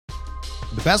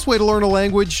The best way to learn a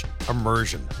language?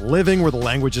 Immersion. Living where the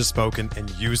language is spoken and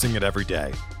using it every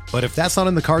day. But if that's not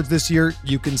in the cards this year,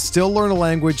 you can still learn a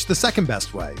language the second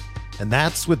best way, and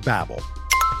that's with Babbel.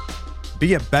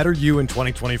 Be a better you in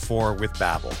 2024 with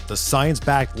Babbel, the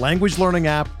science-backed language learning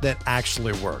app that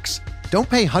actually works. Don't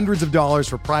pay hundreds of dollars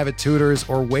for private tutors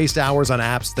or waste hours on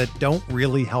apps that don't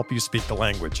really help you speak the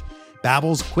language.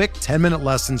 Babbel's quick 10-minute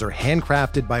lessons are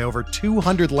handcrafted by over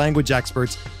 200 language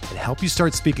experts and help you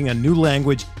start speaking a new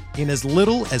language in as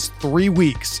little as 3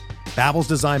 weeks. Babbel's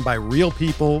designed by real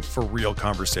people for real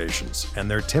conversations,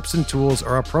 and their tips and tools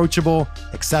are approachable,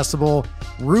 accessible,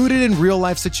 rooted in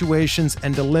real-life situations,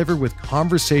 and delivered with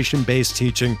conversation-based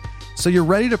teaching, so you're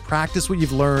ready to practice what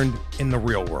you've learned in the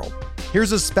real world.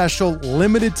 Here's a special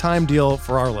limited-time deal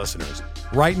for our listeners.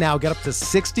 Right now, get up to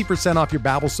 60% off your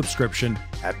Babbel subscription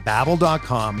at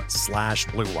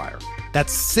babbel.com/Blue Wire.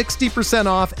 That's 60%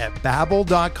 off at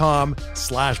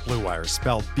babbel.com/Blue Wire,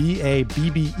 spelled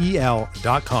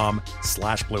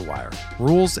BABBEL.com/Blue Wire.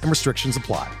 Rules and restrictions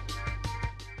apply.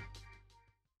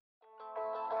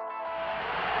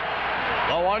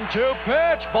 The 1-2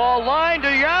 pitch, ball lined to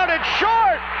Yount, it's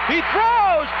short, he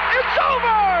throws, it's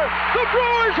over! The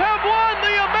Brewers have won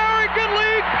the American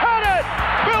League pennant!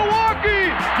 Milwaukee,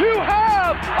 you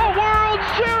have a World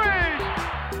Series!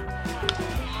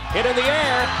 Hit in the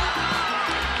air,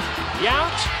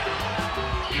 Yount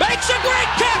makes a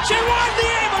great catch, and Juan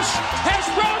Nieves has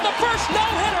thrown the first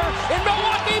no-hitter in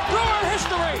Milwaukee Brewer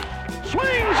history!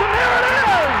 Swings, and there it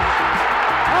is!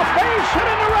 A base hit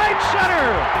in the right center!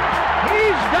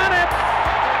 He's done it!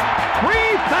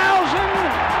 3,000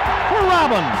 for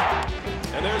Robin!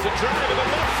 And there's a drive in the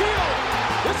left field.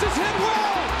 This is hit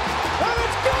well, and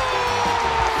it's gone!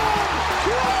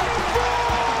 Robin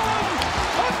Braun!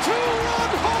 A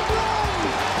two-run home run!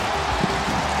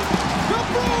 The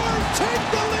Brewers take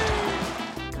the lead!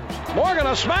 Morgan,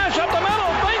 a smash up the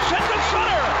middle, base hit to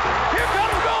center! Here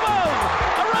comes Gomez!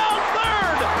 Around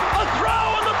third! A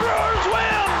throw and the Brewers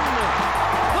win!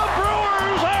 The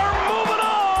Brewers are moving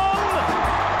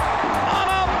on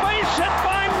a base hit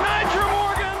by Nyjer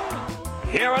Morgan!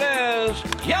 Here it is!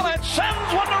 Yelich sends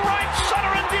one to right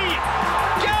center and deep!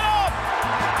 Get up!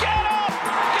 Get up!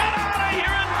 Get out of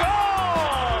here and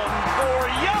gone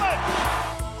for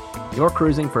Yelich! You're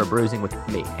cruising for a bruising with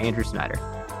me, Andrew Snyder.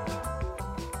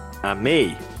 And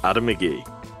me, Adam McGee.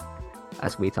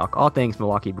 As we talk all things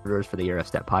Milwaukee Brewers for the Euro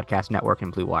Step Podcast Network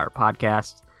and Blue Wire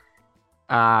Podcasts.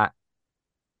 Adam,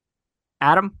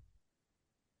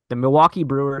 the Milwaukee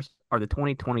Brewers are the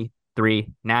 2023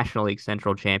 National League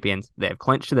Central champions. They have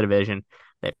clinched the division.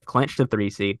 They've clinched the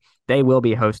 3 seed. They will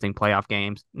be hosting playoff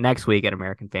games next week at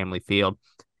American Family Field.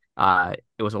 It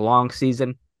was a long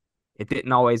season. It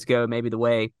didn't always go maybe the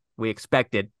way we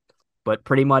expected, but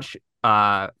pretty much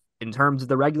in terms of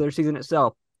the regular season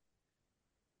itself,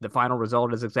 the final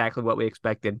result is exactly what we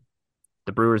expected.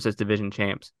 The Brewers as division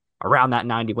champs. Around that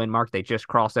 90-win mark, they just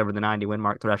crossed over the 90-win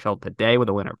mark threshold today with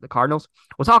a win over the Cardinals.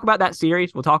 We'll talk about that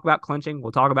series. We'll talk about clinching.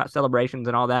 We'll talk about celebrations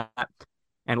and all that,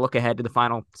 and look ahead to the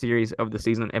final series of the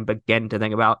season and begin to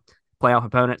think about playoff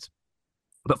opponents.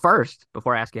 But first,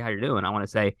 before I ask you how you're doing, I want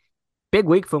to say big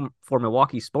week for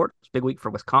Milwaukee sports, big week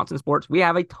for Wisconsin sports. We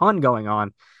have a ton going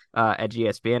on at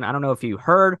GSPN. I don't know if you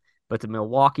heard, but the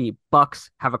Milwaukee Bucks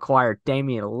have acquired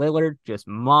Damian Lillard. Just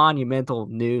monumental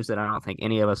news that I don't think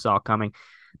any of us saw coming.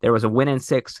 There was a Win in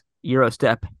 6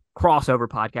 Eurostep crossover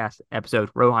podcast episode.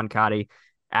 Rohan Kadi,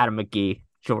 Adam McGee,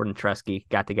 Jordan Tresky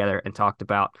got together and talked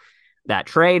about that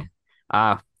trade.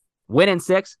 Win in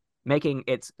 6 making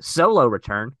its solo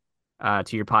return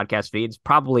to your podcast feeds,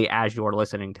 probably as you're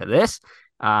listening to this.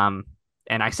 And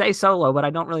I say solo, but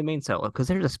I don't really mean solo because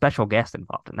there's a special guest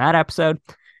involved in that episode.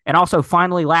 And also,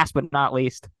 finally, last but not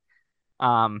least,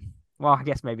 well, I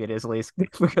guess maybe it is least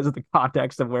because of the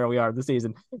context of where we are in the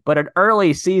season, but an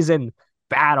early season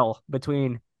battle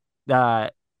between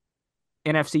the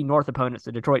NFC North opponents,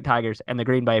 the Detroit Tigers, and the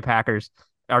Green Bay Packers,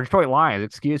 or Detroit Lions,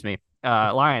 excuse me.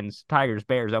 Lions, Tigers,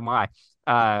 Bears, oh my.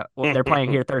 Well, they're playing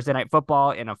here Thursday Night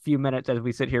Football in a few minutes as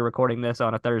we sit here recording this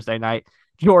on a Thursday night.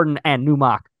 Jordan and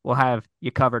Numak will have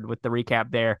you covered with the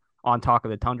recap there on Talk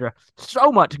of the Tundra.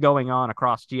 So much going on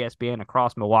across GSPN,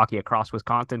 across Milwaukee, across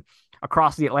Wisconsin,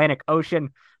 across the Atlantic Ocean,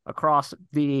 across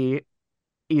the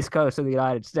East Coast of the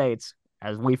United States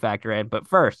as we factor in. But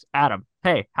first, Adam,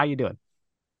 hey, how you doing?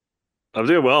 I'm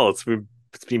doing well. It's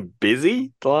been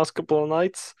busy the last couple of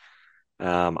nights.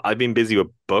 I've been busy with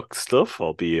book stuff.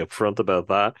 I'll be upfront about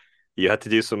that. You had to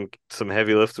do some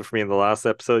heavy lifting for me in the last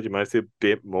episode. You might do a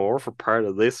bit more for part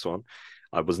of this one.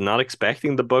 I was not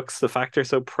expecting the books to factor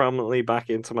so prominently back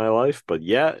into my life, but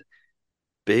yeah,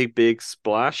 big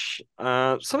splash.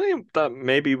 Something that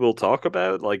maybe we'll talk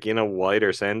about, like in a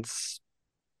wider sense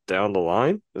down the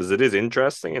line, as it is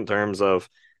interesting in terms of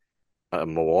a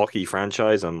Milwaukee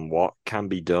franchise and what can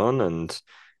be done, and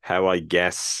how I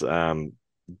guess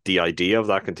the idea of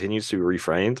that continues to be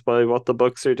reframed by what the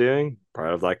Bucks are doing.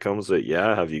 Part of that comes with,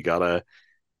 yeah, have you got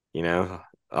you know,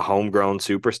 a homegrown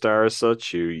superstar as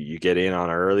such, you get in on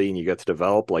early and you get to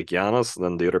develop like Giannis, and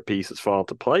then the other pieces fall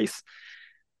into place.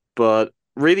 But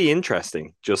really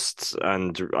interesting, just,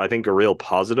 and I think a real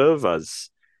positive as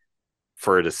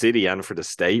for the city and for the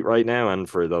state right now, and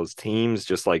for those teams,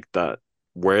 just like that,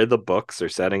 where the Bucks are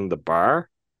setting the bar,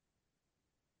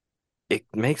 it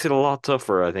makes it a lot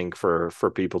tougher, I think, for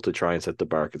people to try and set the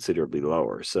bar considerably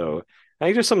lower. So I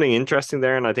think there's something interesting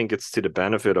there, and I think it's to the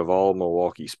benefit of all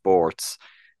Milwaukee sports.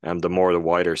 And the more the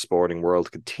wider sporting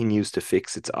world continues to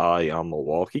fix its eye on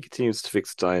Milwaukee, continues to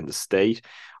fix its eye on the state.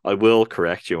 I will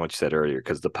correct you on what you said earlier,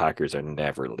 because the Packers are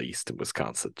never leased in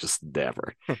Wisconsin, just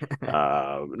never.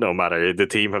 No matter, the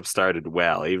team have started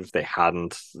well, even if they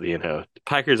hadn't, the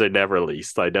Packers are never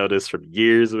leased. I know this from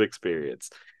years of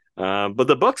experience. But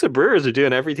the Bucks and Brewers are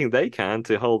doing everything they can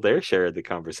to hold their share of the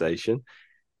conversation,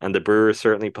 and the Brewers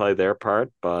certainly play their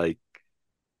part by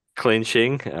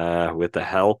clinching, with the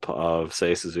help of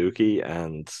Seiya Suzuki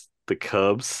and the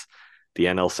Cubs, the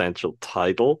NL Central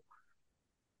title.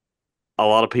 A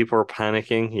lot of people are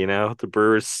panicking, the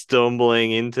Brewers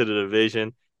stumbling into the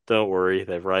division. Don't worry,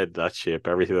 they've righted that ship.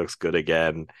 Everything looks good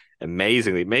again.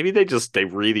 Amazingly, maybe they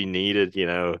really needed,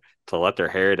 to let their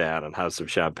hair down and have some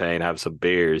champagne, have some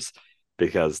beers,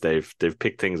 because they've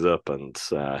picked things up, and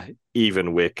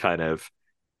even with kind of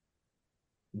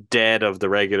dead of the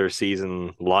regular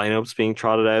season lineups being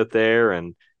trotted out there,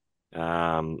 and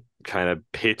kind of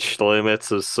pitch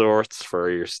limits of sorts for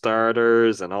your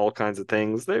starters and all kinds of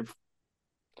things, they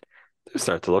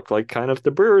start to look like kind of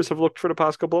the Brewers have looked for the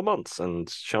past couple of months, and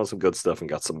shown some good stuff and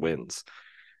got some wins.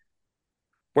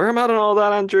 Where I'm at on all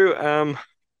that, Andrew,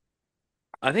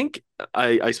 I think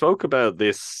I spoke about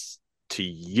this to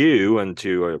you and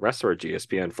to the rest of our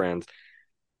GSPN friends.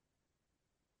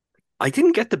 I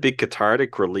didn't get the big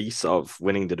cathartic release of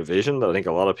winning the division that I think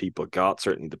a lot of people got,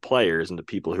 certainly the players and the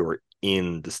people who were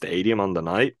in the stadium on the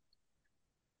night,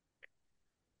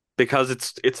 because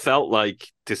it's felt like,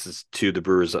 this is to the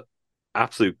Brewers'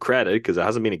 absolute credit, because it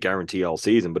hasn't been a guarantee all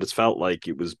season, but it's felt like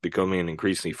it was becoming an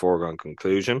increasingly foregone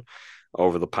conclusion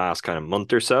over the past kind of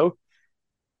month or so.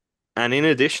 And in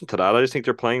addition to that, I just think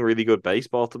they're playing really good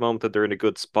baseball at the moment, that they're in a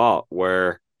good spot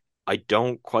where I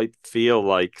don't quite feel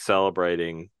like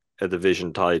celebrating a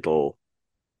division title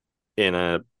in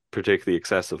a particularly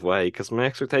excessive way, because my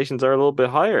expectations are a little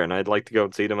bit higher, and I'd like to go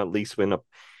and see them at least win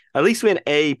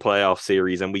a playoff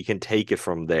series, and we can take it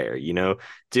from there.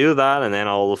 Do that, and then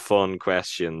all the fun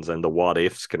questions and the what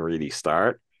ifs can really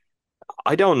start.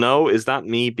 I don't know. Is that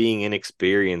me being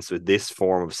inexperienced with this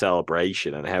form of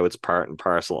celebration and how it's part and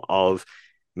parcel of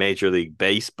Major League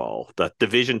Baseball? That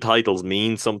division titles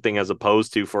mean something, as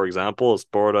opposed to, for example, a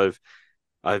sport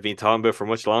I've been talking about for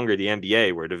much longer, the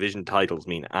NBA, where division titles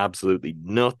mean absolutely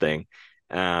nothing.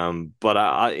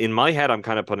 But in my head, I'm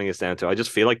kind of putting this down to, I just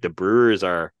feel like the Brewers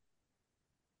are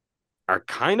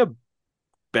kind of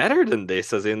better than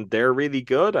this, as in they're really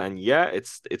good. And yeah,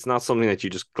 it's not something that you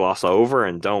just gloss over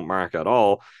and don't mark at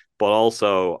all. But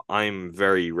also, I'm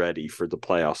very ready for the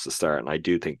playoffs to start, and I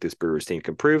do think this Brewers team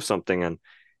can prove something and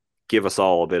give us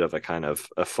all a bit of a kind of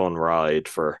a fun ride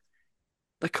for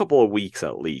a couple of weeks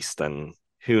at least, and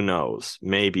who knows,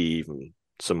 maybe even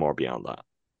some more beyond that.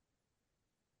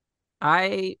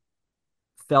 I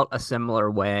felt a similar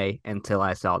way until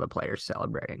I saw the players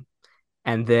celebrating.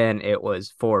 And then it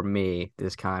was, for me,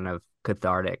 this kind of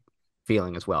cathartic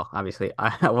feeling as well. Obviously,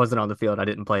 I wasn't on the field. I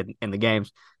didn't play in the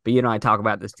games. But, I talk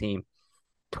about this team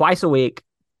twice a week,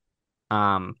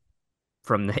 from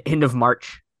the end of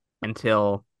March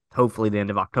until hopefully the end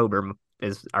of October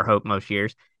is our hope most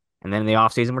years. And then in the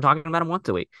offseason, we're talking about them once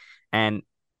a week. And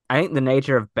I think the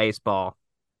nature of baseball,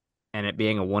 and it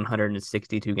being a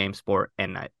 162 game sport,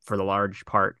 and for the large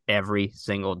part, every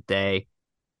single day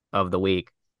of the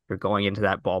week, you're going into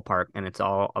that ballpark, and it's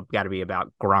all got to be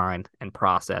about grind and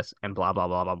process and blah, blah,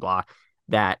 blah, blah, blah.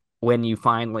 That when you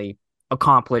finally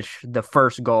accomplish the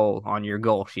first goal on your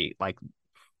goal sheet, like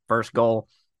first goal,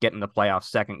 getting the playoffs,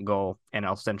 second goal,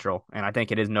 NL Central. And I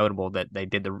think it is notable that they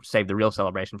did save the real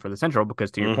celebration for the Central,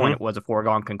 because to your point, it was a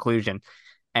foregone conclusion.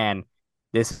 And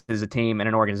this is a team and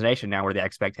an organization now where the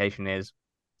expectation is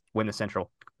win the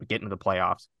Central, get into the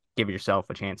playoffs, give yourself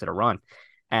a chance at a run.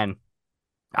 And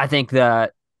I think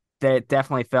that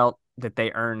definitely felt that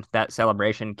they earned that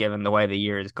celebration given the way the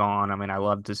year has gone. I mean, I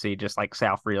love to see just like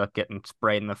Sal Frelick getting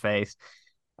sprayed in the face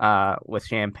with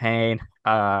champagne.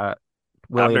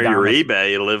 Willie Abner Adamas,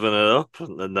 Uribe living it up,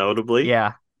 notably.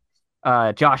 yeah.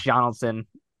 Josh Donaldson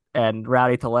and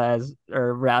Rowdy Tellez,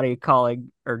 or Rowdy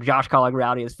calling, or Josh calling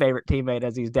Rowdy his favorite teammate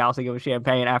as he's dousing him with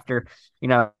champagne after, you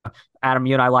know, Adam,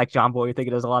 you and I like John Boy. We think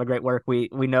he does a lot of great work. We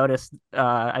noticed,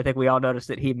 I think we all noticed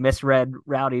that he misread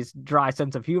Rowdy's dry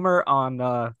sense of humor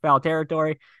on foul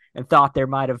territory and thought there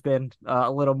might have been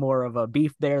a little more of a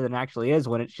beef there than actually is,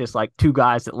 when it's just like two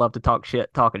guys that love to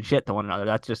talking shit to one another.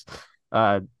 That's just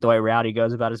the way Rowdy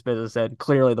goes about his business, and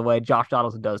clearly the way Josh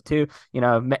Donaldson does too. You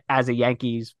know, as a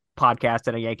Yankees podcast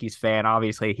and a Yankees fan,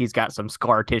 obviously he's got some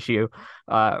scar tissue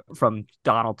from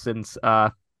Donaldson's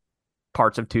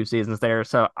parts of 2 seasons there.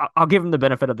 So I'll give him the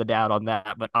benefit of the doubt on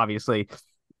that. But obviously,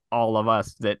 all of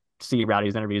us that see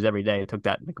Rowdy's interviews every day took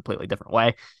that in a completely different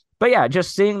way. But yeah,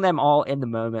 just seeing them all in the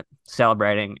moment,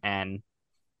 celebrating and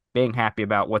being happy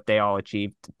about what they all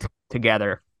achieved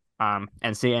together, and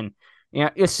seeing, you know,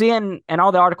 you're seeing and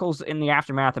all the articles in the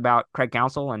aftermath about Craig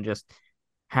Counsell and just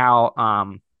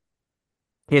how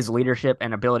his leadership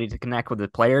and ability to connect with the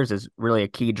players is really a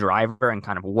key driver and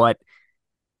kind of what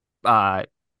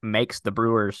makes the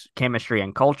Brewers chemistry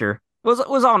and culture. It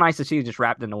was all nice to see just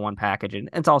wrapped into one package, and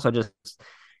it's also just,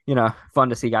 you know, fun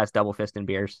to see guys double fisting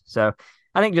beers. So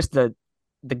I think just the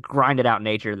grinded out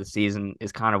nature of the season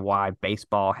is kind of why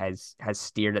baseball has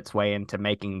steered its way into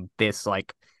making this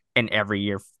like an every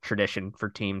year tradition for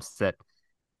teams that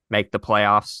make the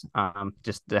playoffs,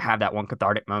 just to have that one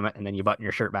cathartic moment, and then you button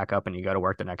your shirt back up and you go to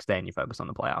work the next day and you focus on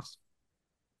the playoffs.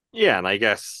 Yeah, and I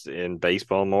guess in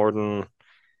baseball more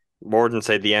than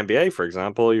say the NBA, for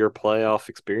example, your playoff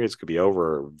experience could be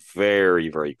over very,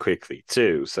 very quickly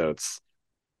too. So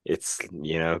it's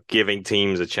you know, giving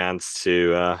teams a chance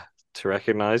to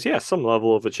recognize, yeah, some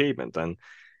level of achievement, and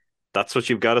that's what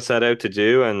you've got to set out to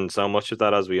do. And so much of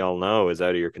that, as we all know, is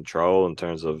out of your control in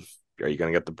terms of, are you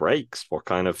going to get the breaks? What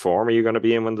kind of form are you going to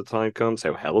be in when the time comes?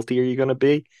 How healthy are you going to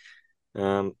be?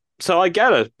 So I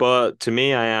get it, but to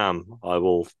me, I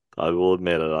will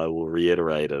admit it. I will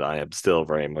reiterate it. I am still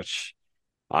very much.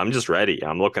 I'm just ready.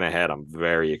 I'm looking ahead. I'm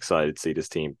very excited to see this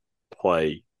team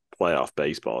play playoff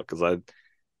baseball, because I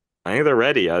think they're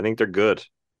ready. I think they're good.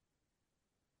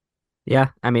 Yeah,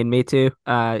 I mean, me too.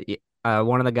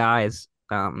 One of the guys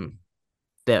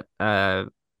that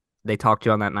they talked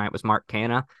to on that night was Mark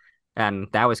Canna, and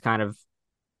that was kind of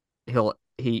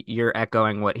you're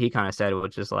echoing what he kind of said,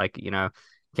 which is like, you know,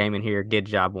 came in here, did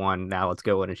job one, now let's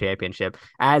go win a championship.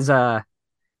 As I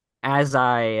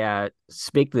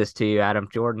speak this to you, Adam,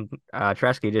 Jordan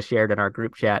Tresky just shared in our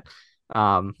group chat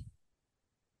Damian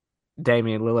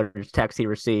Lillard's text he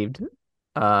received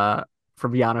from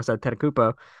Giannis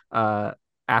Antetokounmpo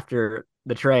after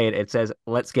the trade. It says,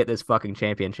 "Let's get this fucking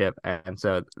championship," and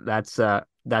so that's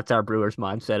our Brewers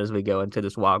mindset as we go into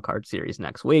this wild card series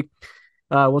next week.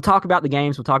 We'll talk about the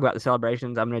games. We'll talk about the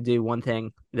celebrations. I'm going to do one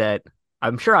thing that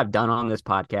I'm sure I've done on this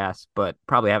podcast, but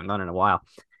probably haven't done in a while.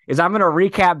 Is I'm going to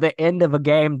recap the end of a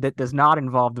game that does not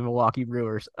involve the Milwaukee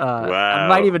Brewers. I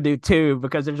might Wow. even do two,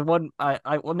 because there's one I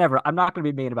will never. I'm not going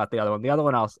to be mean about the other one. The other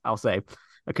one I'll say,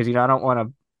 because, you know, I don't want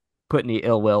to put any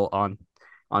ill will on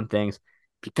things.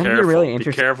 Be Going to be a really careful. Be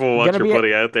interesting. careful what Going to you're be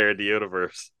putting out there in the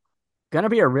universe. going to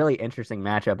be a really interesting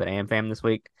matchup at AmFam this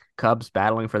week. Cubs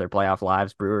battling for their playoff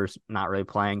lives. Brewers not really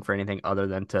playing for anything other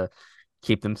than to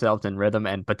keep themselves in rhythm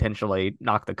and potentially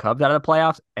knock the Cubs out of the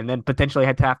playoffs, and then potentially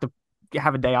have to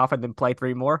have a day off and then play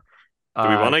three more. Do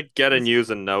we want to get and use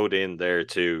a note in there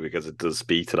too, because it does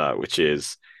speak to that, which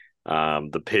is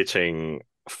the pitching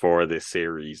for this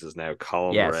series is now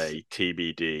Colin Yes. Ray,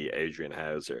 TBD, Adrian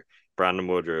Hauser, Brandon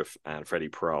Woodruff, and Freddie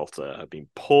Peralta have been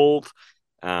pulled,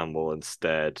 and will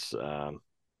instead throw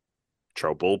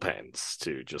bullpens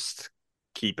to just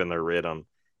keep in their rhythm.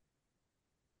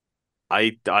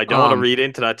 I don't want to read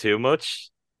into that too much.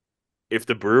 If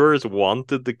the Brewers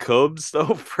wanted the Cubs,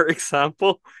 though, for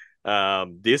example,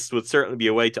 this would certainly be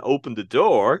a way to open the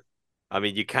door. I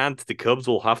mean, you can't. The Cubs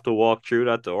will have to walk through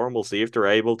that door, and we'll see if they're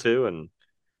able to. And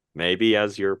maybe,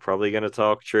 as you're probably going to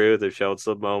talk through, they've shown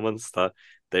some moments that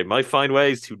they might find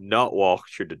ways to not walk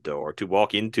through the door, to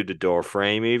walk into the door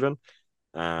frame even.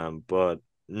 But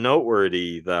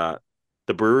noteworthy that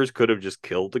the Brewers could have just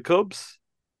killed the Cubs.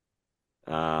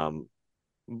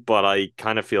 But I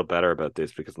kind of feel better about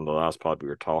this, because in the last pod we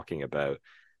were talking about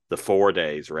the 4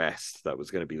 days rest that was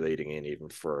going to be leading in, even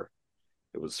for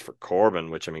Corbin,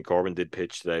 which, I mean, Corbin did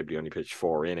pitch today, but he only pitched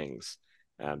 4 innings.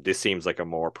 This seems like a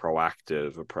more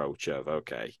proactive approach of,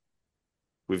 okay,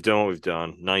 we've done what we've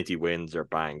done. 90 wins are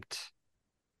banked.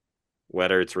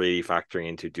 Whether it's really factoring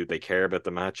into do they care about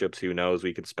the matchups, who knows?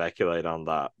 We could speculate on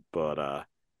that, but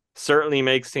certainly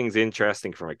makes things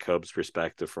interesting from a Cubs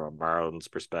perspective, from a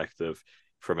Marlins perspective,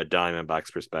 from a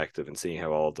Diamondbacks perspective, and seeing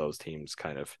how all of those teams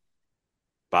kind of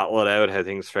battle it out, how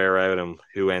things fare out, and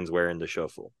who ends where in the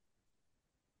shuffle.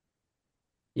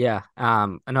 Yeah.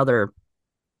 Another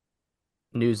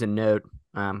news and note,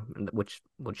 which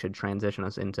should transition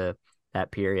us into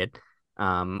that period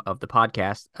of the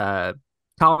podcast.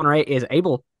 Colin Ray is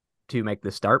able to make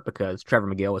the start because Trevor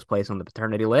McGill was placed on the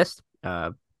paternity list.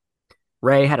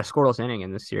 Ray had a scoreless inning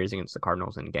in this series against the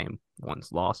Cardinals in game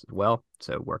one's loss as well,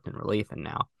 so worked in relief, and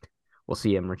now we'll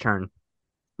see him return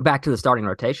back to the starting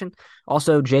rotation.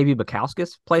 Also, JV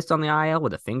Bukowskis placed on the IL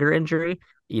with a finger injury,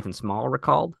 even Small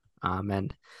recalled,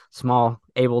 and Small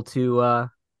able to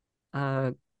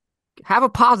have a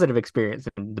positive experience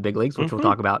in the big leagues, which we'll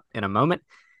talk about in a moment.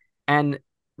 And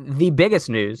the biggest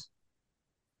news,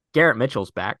 Garrett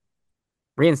Mitchell's back,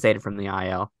 reinstated from the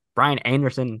IL. Brian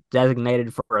Anderson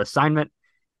designated for assignment,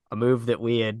 a move that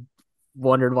we had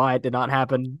wondered why it did not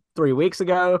happen 3 weeks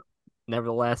ago.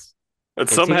 Nevertheless, And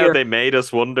somehow they made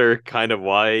us wonder kind of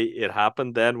why it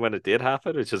happened then when it did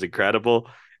happen, which is incredible.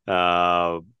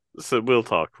 So we'll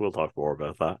talk more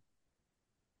about that.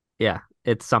 Yeah,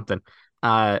 it's something.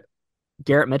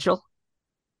 Garrett Mitchell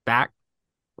back.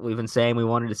 We've been saying we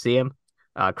wanted to see him.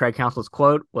 Craig Counsell's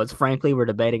quote was, frankly, we're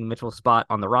debating Mitchell's spot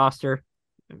on the roster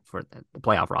for the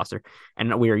playoff roster,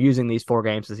 and we are using these 4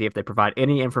 games to see if they provide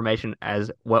any information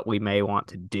as what we may want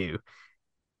to do.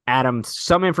 Adam,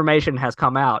 some information has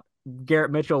come out. Garrett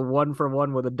Mitchell 1 for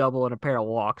 1 with a double and a pair of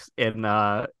walks in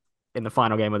the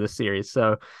final game of this series.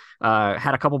 So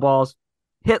had a couple balls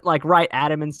hit like right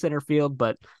at him in center field,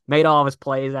 but made all of his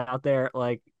plays out there.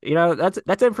 Like,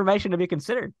 that's information to be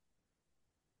considered.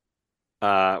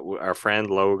 Our friend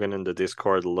Logan in the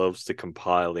Discord loves to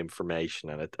compile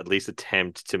information and at least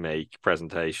attempt to make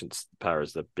presentations to the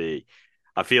powers that be.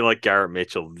 I feel like Garrett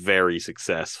Mitchell very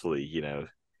successfully,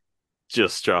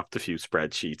 just dropped a few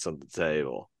spreadsheets on the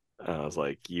table. I was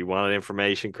like, you wanted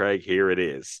information, Craig? Here it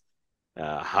is.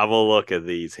 Have a look at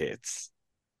these hits.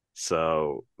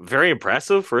 So very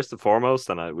impressive, first and foremost.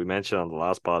 And we mentioned on the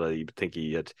last pod that you think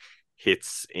he had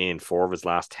hits in 4 of his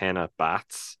last 10 at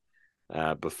bats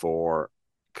before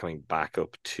coming back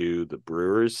up to the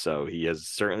Brewers. So he has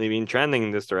certainly been trending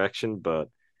in this direction, but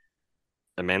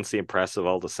immensely impressive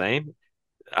all the same.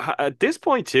 At this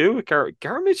point, too,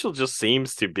 Garrett Mitchell just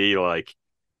seems to be like,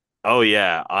 oh,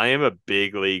 yeah, I am a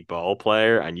big league ball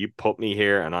player, and you put me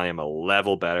here, and I am a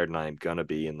level better than I'm going to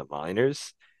be in the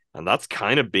minors. And that's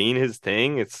kind of been his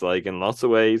thing. It's like, in lots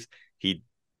of ways, he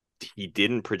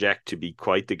didn't project to be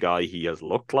quite the guy he has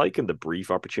looked like in the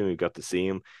brief opportunity we got to see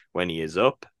him when he is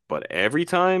up. But every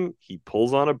time he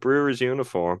pulls on a Brewers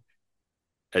uniform,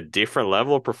 a different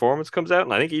level of performance comes out.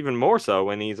 And I think even more so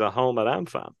when he's a home at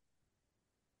AmFam.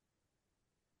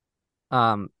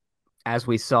 As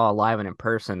we saw live and in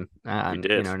person,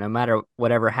 no matter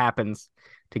whatever happens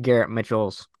to Garrett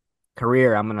Mitchell's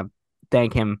career, I'm going to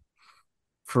thank him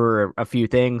for a few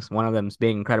things. One of them is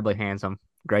being incredibly handsome.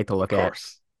 Great to look at. Of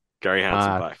course. Gary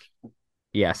Handsome back.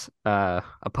 Yes.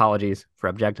 Apologies for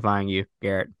objectifying you,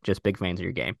 Garrett. Just big fans of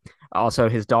your game. Also,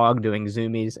 his dog doing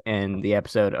zoomies in the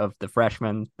episode of The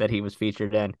Freshman that he was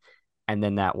featured in, and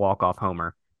then that walk-off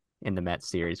homer in the Mets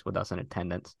series with us in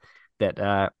attendance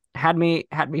that had me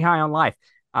high on life.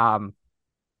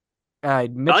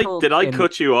 Mitchell, did I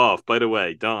cut you off? By the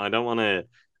way, I don't want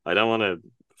to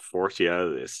force you out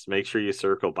of this. Make sure you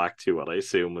circle back to what I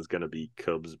assume was going to be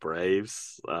Cubs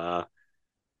Braves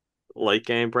late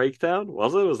game breakdown.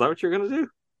 Was that what you're going to do?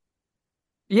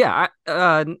 Yeah,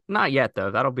 not yet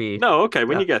though. That'll be no. Okay,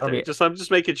 when you get there, I'm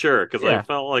just making sure because I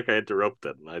felt like I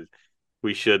interrupted, and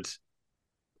we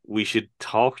should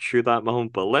talk through that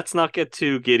moment, but let's not get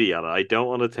too giddy on it. I don't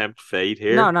want to tempt fate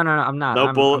here. No, I'm not.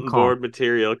 No bulletin board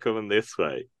material coming this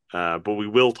way, but we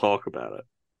will talk about it.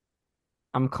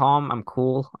 I'm calm. I'm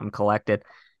cool. I'm collected.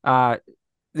 The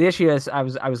issue is I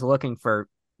was looking for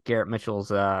Garrett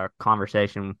Mitchell's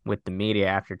conversation with the media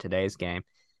after today's game,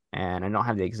 and I don't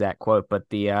have the exact quote, but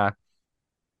the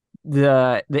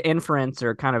inference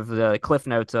or kind of the cliff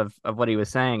notes of what he was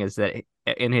saying is that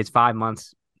in his 5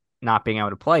 months not being able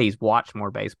to play, he's watched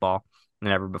more baseball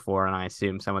than ever before, and I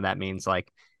assume some of that means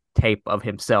like tape of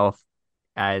himself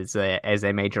as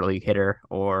a major league hitter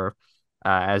or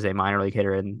as a minor league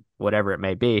hitter and whatever it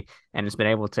may be, and has been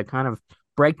able to kind of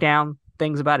break down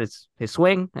things about his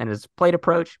swing and his plate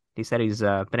approach. He said he's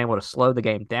been able to slow the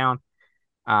game down.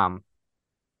 I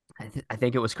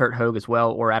think it was Kurt Hogue as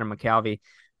well, or Adam McCalvey,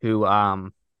 who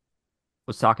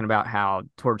was talking about how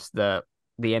towards the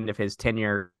end of his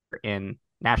tenure in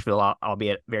Nashville,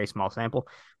 albeit very small sample.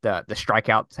 The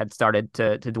strikeouts had started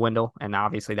to dwindle, and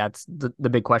obviously that's the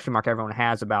big question mark everyone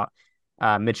has about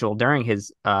Mitchell during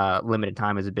his limited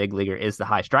time as a big leaguer is the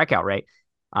high strikeout rate.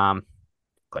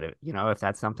 But if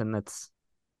that's something that's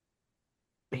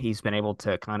he's been able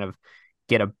to kind of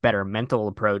get a better mental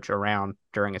approach around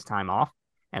during his time off,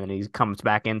 and then he comes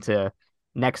back into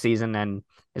next season and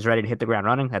is ready to hit the ground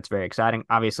running. That's very exciting.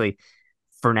 Obviously,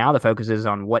 for now, the focus is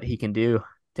on what he can do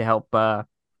to help the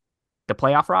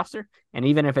playoff roster. And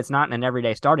even if it's not in an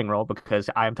everyday starting role, because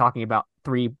I'm talking about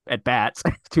 3 at bats,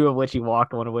 2 of which he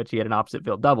walked, 1 of which he had an opposite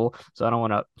field double. So I don't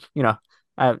want to,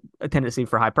 I have a tendency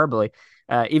for hyperbole.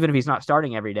 Even if he's not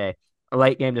starting every day, a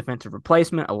late game defensive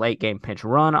replacement, a late game pinch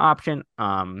run option,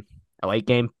 a late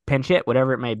game pinch hit,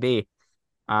 whatever it may be.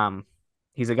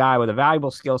 He's a guy with a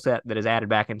valuable skill set that is added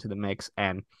back into the mix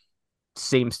and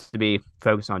seems to be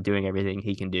focused on doing everything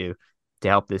he can do to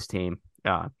help this team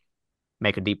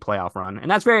make a deep playoff run.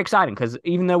 And that's very exciting because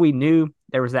even though we knew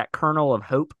there was that kernel of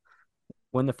hope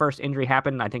when the first injury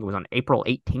happened, I think it was on April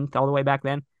 18th all the way back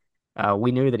then,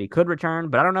 we knew that he could return,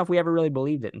 but I don't know if we ever really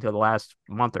believed it until the last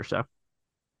month or so.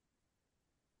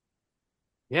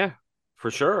 Yeah, for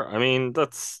sure. I mean,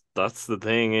 that's the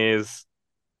thing is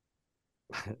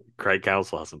Craig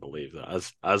Counsell hasn't believed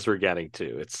it. As we're getting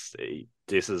to,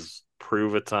 this is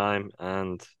prove it time,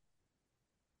 and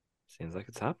seems like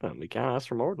it's happening. We can't ask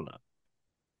for more than that.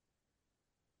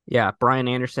 Yeah, Brian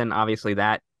Anderson, obviously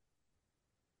that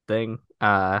thing,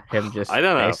 him just I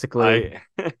don't know. basically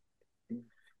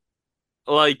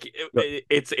Like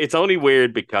it's only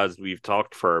weird because we've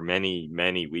talked for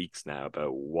many weeks now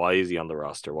about why is he on the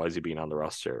roster? Why is he being on the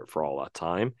roster for all that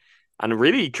time? And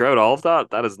really, throughout all of that,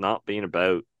 that has not been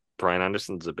about Brian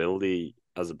Anderson's ability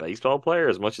as a baseball player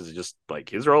as much as it just like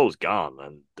his role is gone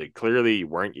and they clearly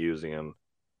weren't using him.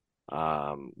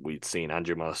 We'd seen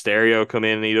Andrew Monasterio come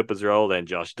in and eat up his role. Then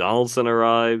Josh Donaldson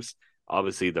arrives.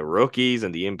 Obviously, the rookies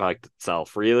and the impact that Sal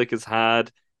Frelick has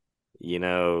had.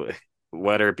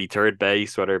 Whether it be third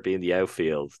base, whether it be in the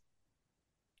outfield,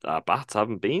 bats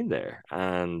haven't been there.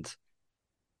 And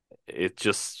it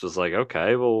just was like,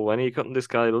 okay, well, when are you cutting this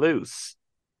guy loose?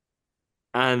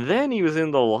 And then he was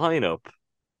in the lineup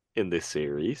in this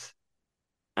series,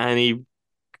 and he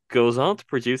goes on to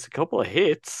produce a couple of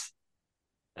hits.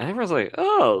 And everyone's like,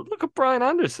 oh, look at Brian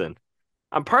Anderson.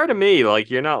 And part of me, like,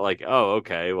 you're not like, oh,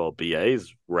 okay, well, BA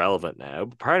is relevant now.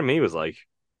 But part of me was like,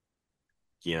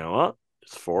 you know what?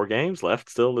 There's 4 games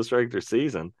left still in this regular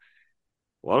season.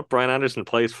 What if Brian Anderson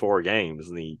plays 4 games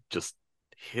and he just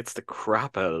hits the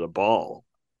crap out of the ball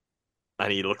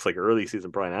and he looks like early season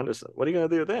Brian Anderson? What are you going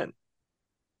to do then?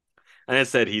 And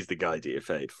instead, he's the guy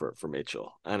DFA'd for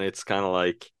Mitchell. And it's kind of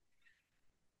like,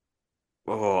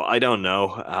 oh, I don't know.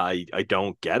 I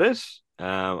don't get it.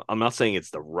 I'm not saying it's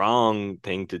the wrong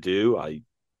thing to do. I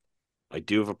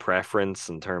do have a preference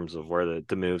in terms of where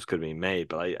the moves could be made,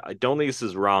 but I don't think this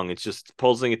is wrong. It's just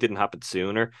puzzling it didn't happen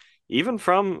sooner. Even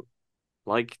from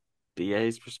like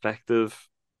BA's perspective,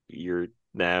 you're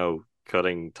now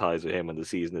cutting ties with him when the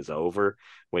season is over,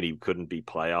 when he couldn't be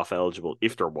playoff eligible.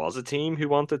 If there was a team who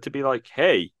wanted to be like,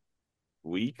 hey,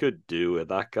 we could do with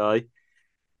that guy.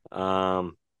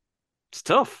 It's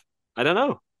tough. I don't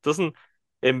know.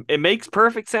 It makes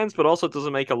perfect sense, but also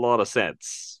doesn't make a lot of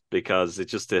sense because it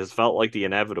just has felt like the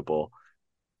inevitable,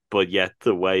 but yet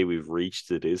the way we've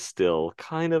reached it is still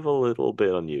kind of a little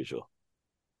bit unusual.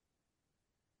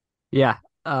 Yeah,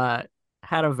 had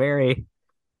a very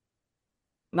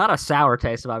not a sour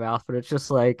taste in my mouth, but it's just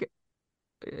like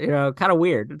kind of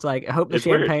weird. It's like I hope the It's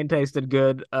weird. champagne tasted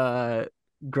good.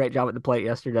 Great job at the plate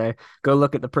yesterday. Go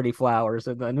look at the pretty flowers,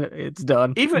 and then it's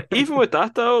done. Even with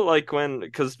that though, like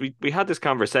because we had this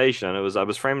conversation, and I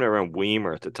was framing it around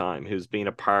Weimer at the time, who's been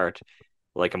a part,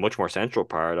 like a much more central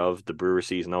part of the Brewer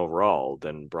season overall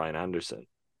than Brian Anderson.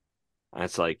 And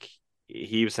it's like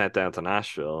he was sent down to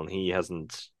Nashville, and he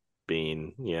hasn't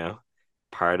been,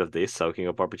 part of this, soaking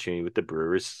up opportunity with the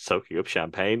Brewers, soaking up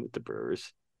champagne with the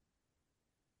Brewers.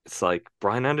 It's like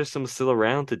Brian Anderson was still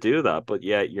around to do that, but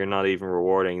yet you're not even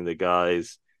rewarding the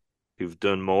guys who've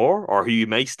done more or who you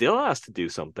may still ask to do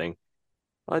something.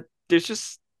 There's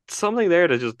just something there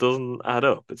that just doesn't add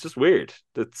up. It's just weird.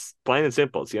 It's plain and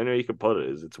simple. It's the only way you can put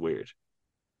it is it's weird.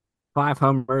 5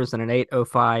 homers and an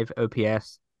 805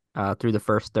 OPS through the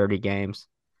first 30 games.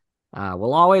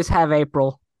 We'll always have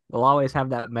April. We'll always have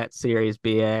that Mets series,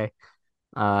 BA.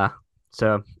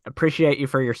 So appreciate you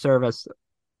for your service.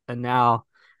 And now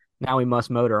we must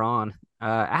motor on.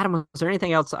 Adam, was there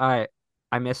anything else I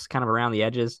missed kind of around the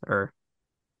edges or?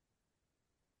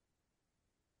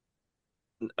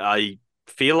 I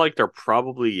feel like there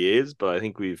probably is, but I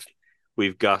think we've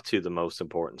we've got to the most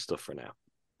important stuff for now.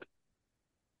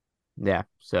 Yeah.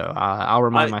 So I'll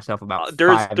remind I myself about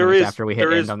there's 5 minutes after we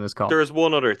hit end on this call. there is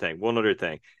one other thing,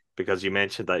 because you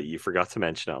mentioned that you forgot to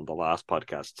mention it on the last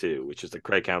podcast too, which is that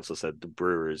Craig Counsell said the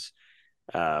Brewers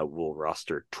will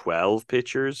roster 12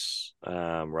 pitchers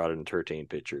rather than 13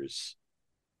 pitchers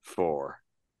for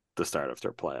the start of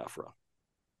their playoff run.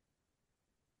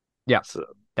 Yeah, So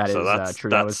that is that's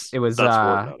true. It was that's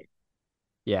worth noting.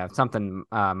 yeah, something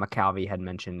McCalvy had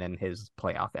mentioned in his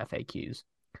playoff FAQs.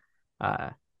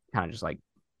 Kind of just like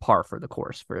par for the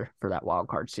course for that wild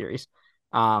card series.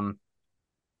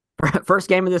 First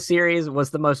game of the series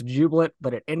was the most jubilant,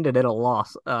 but it ended in a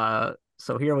loss.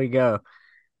 So here we go.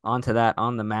 On to that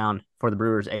on the mound for the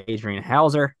Brewers, Adrian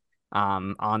Hauser.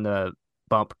 On the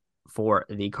bump for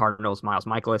the Cardinals, Miles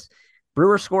Michaelis.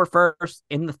 Brewers score first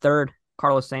in the third.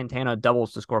 Carlos Santana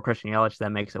doubles to score Christian Yelich.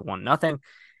 That makes it 1-0.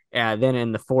 Then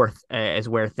in the fourth is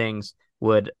where things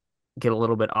would get a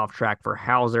little bit off track for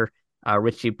Hauser.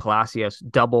 Richie Palacios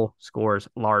double scores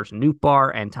Lars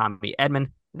Nootbaar and Tommy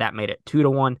Edman. That made it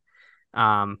 2-1.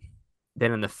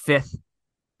 Then in the fifth,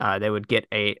 they would get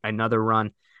another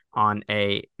run on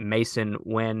a Mason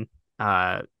Wynn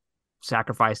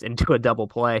sacrificed into a double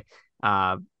play.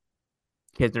 Andrew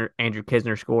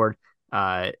Kisner scored.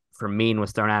 Fermin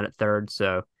was thrown out at third,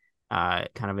 so kind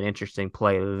of an interesting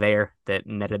play there that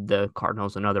netted the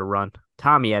Cardinals another run.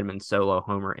 Tommy Edman's solo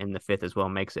homer in the fifth as well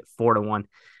makes it 4-1.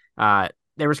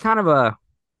 There was kind of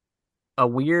a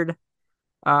weird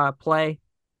play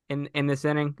in this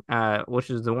inning, which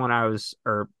is the one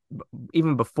or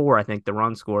even before I think the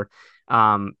run scored.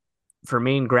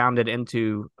 Fermin grounded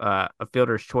into a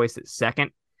fielder's choice at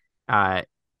second.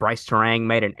 Bryce Terang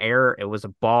made an error. It was a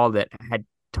ball that had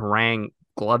Terang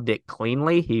gloved it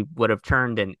cleanly. He would have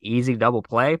turned an easy double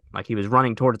play. Like he was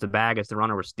running towards the bag as the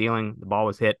runner was stealing. The ball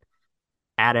was hit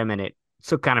at him, and it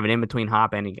took kind of an in-between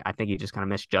hop, and I think he just kind of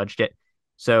misjudged it.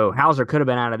 So Hauser could have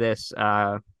been out of this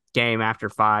game after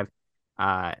 5,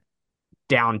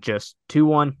 down just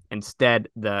 2-1. Instead,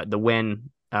 the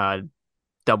win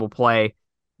double play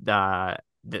that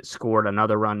scored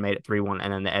another run made it 3-1,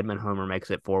 and then the Edman homer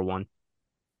makes it 4-1.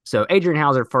 So Adrian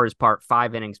Hauser, for his part,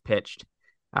 5 innings pitched,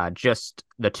 just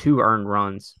the 2 earned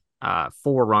runs,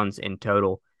 4 runs in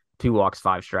total, 2 walks,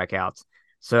 5 strikeouts.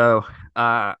 So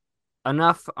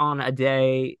enough on a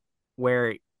day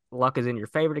where luck is in your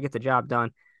favor to get the job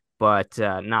done, but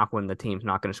not when the team's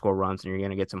not going to score runs and you're going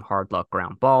to get some hard luck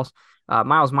ground balls.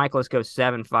 Miles Michaelis goes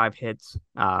 7, 5 hits,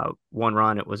 1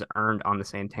 run. It was earned on the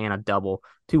Santana double,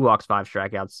 2 walks, 5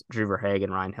 strikeouts. Drew Verhagen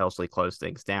and Ryan Helsley closed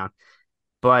things down.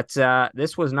 But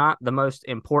this was not the most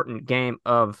important game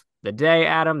of the day,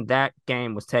 Adam. That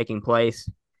game was taking place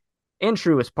in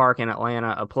Truist Park in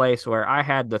Atlanta, a place where I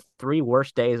had the 3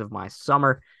 worst days of my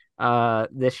summer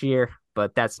this year,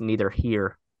 but that's neither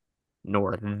here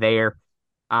nor there.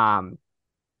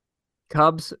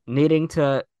 Cubs needing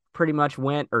to pretty much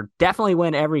win, or definitely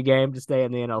win every game to stay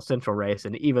in the NL Central race,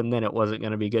 and even then it wasn't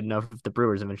going to be good enough if the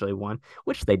Brewers eventually won,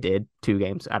 which they did 2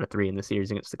 games out of 3 in the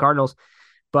series against the Cardinals.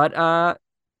 But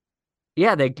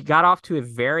yeah, they got off to a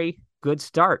very good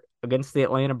start against the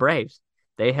Atlanta Braves.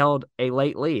 They held a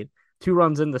late lead, 2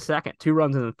 runs in the second, 2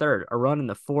 runs in the third, a run in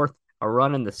the fourth, a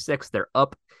run in the sixth. They're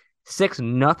up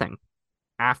 6-0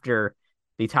 after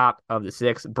the top of the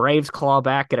 6th. Braves claw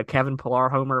back, get a Kevin Pillar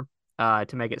homer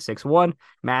to make it 6-1.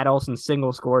 Matt Olson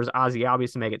single scores Ozzie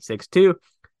Albies to make it 6-2.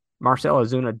 Marcell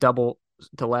Ozuna double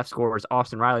to left scores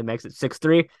Austin Riley, makes it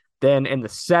 6-3. Then in the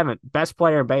 7th, best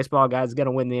player in baseball, guys, going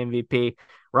to win the MVP.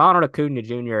 Ronald Acuna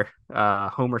Jr.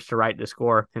 Homers to right to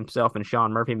score himself, and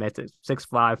Sean Murphy makes it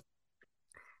 6-5.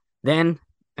 Then,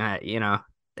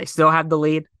 they still have the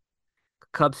lead.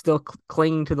 Cubs still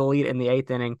clinging to the lead in the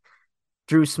 8th inning.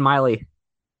 Drew Smyly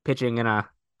pitching in a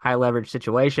high leverage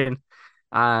situation.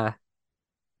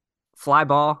 Fly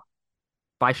ball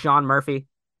by Sean Murphy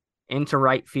into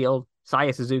right field.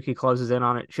 Saya Suzuki closes in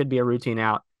on it. Should be a routine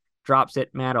out. Drops it.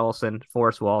 Matt Olson,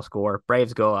 Forrest Wall score.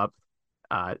 Braves go up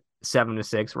 7-6.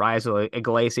 Raisel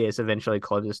Iglesias eventually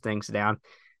closes things down.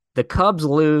 The Cubs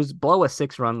lose, blow a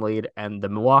 6-run lead, and the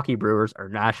Milwaukee Brewers are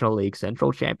National League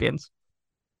Central champions.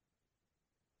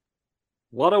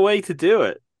 What a way to do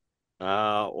it.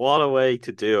 What a way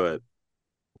to do it.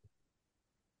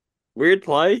 Weird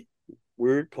play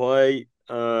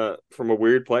from a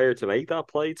weird player to make that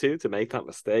play too, to make that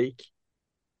mistake.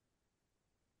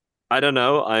 I don't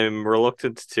know. I'm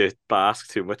reluctant to bask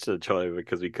too much in the joy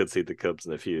because we could see the Cubs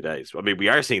in a few days. I mean, we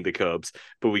are seeing the Cubs,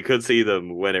 but we could see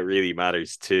them when it really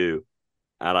matters too.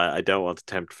 And I don't want to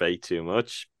tempt fate too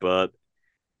much, but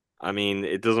I mean,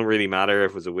 it doesn't really matter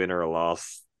if it was a win or a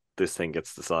loss. this thing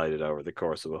gets decided over the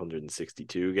course of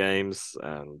 162 games,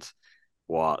 and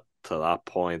what to that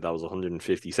point that was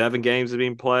 157 games have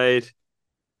been played.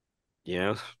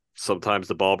 Sometimes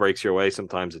the ball breaks your way,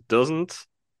 sometimes it doesn't,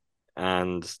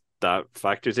 and that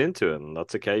factors into it. And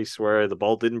that's a case where the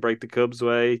ball didn't break the Cubs'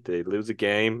 way. They lose a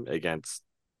game against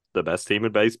the best team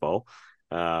in baseball.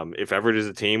 If ever there's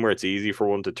a team where it's easy for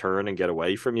one to turn and get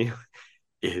away from you,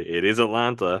 it is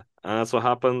Atlanta, and that's what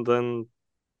happened. And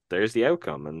there's the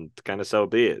outcome, and kind of so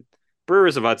be it.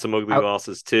 Brewers have had some ugly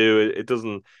losses too. It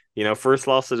doesn't, first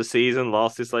loss of the season,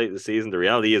 lost this late in the season. The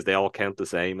reality is they all count the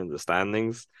same in the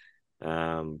standings.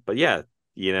 But yeah,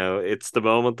 it's the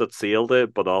moment that sealed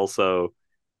it, but also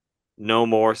no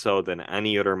more so than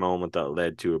any other moment that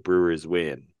led to a Brewers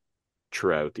win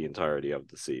throughout the entirety of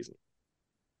the season.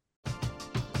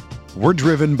 We're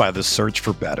driven by the search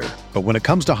for better. But when it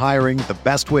comes to hiring, the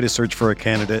best way to search for a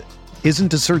candidate isn't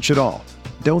to search at all.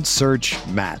 Don't search,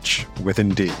 match with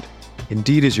Indeed.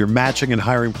 Indeed is your matching and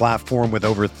hiring platform with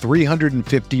over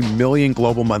 350 million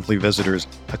global monthly visitors,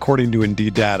 according to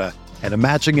Indeed data, and a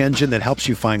matching engine that helps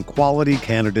you find quality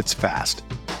candidates fast.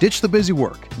 Ditch the busy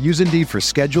work. Use Indeed for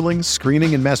scheduling,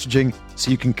 screening, and messaging so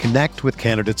you can connect with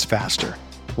candidates faster.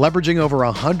 Leveraging over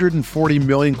 140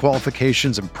 million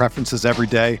qualifications and preferences every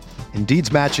day,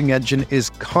 Indeed's matching engine is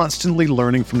constantly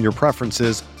learning from your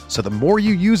preferences, so the more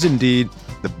you use Indeed,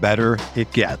 the better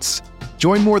it gets.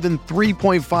 Join more than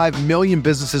 3.5 million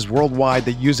businesses worldwide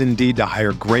that use Indeed to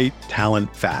hire great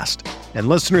talent fast. And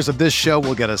listeners of this show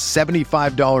will get a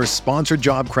 $75 sponsored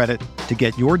job credit to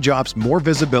get your jobs more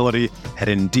visibility at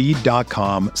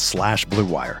Indeed.com/Blue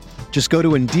Wire. Just go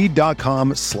to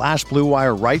Indeed.com/Blue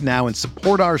Wire right now and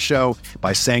support our show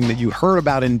by saying that you heard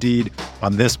about Indeed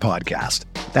on this podcast.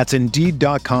 That's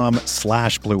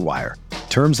Indeed.com/Blue Wire.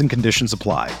 Terms and conditions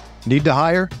apply. Need to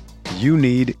hire? You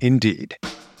need Indeed.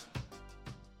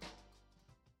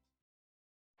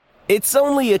 It's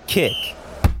only a kick,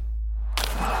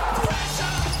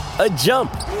 a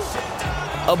jump,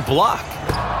 a block.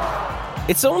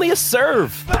 It's only a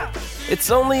serve. It's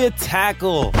only a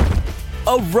tackle,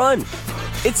 a run.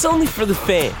 It's only for the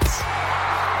fans.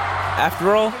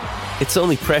 After all, it's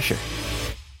only pressure.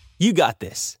 You got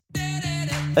this.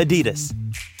 Adidas.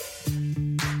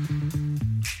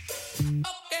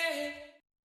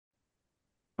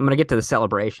 I'm going to get to the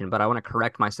celebration, but I want to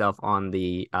correct myself on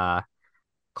the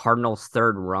Cardinals'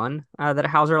 third run that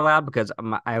Hauser allowed, because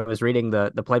I was reading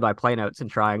the play-by-play notes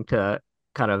and trying to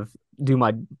kind of do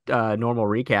my normal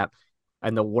recap,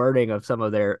 and the wording of some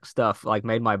of their stuff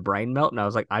made my brain melt, and I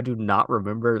was like, I do not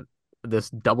remember this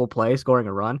double play scoring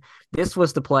a run. This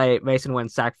was the play Mason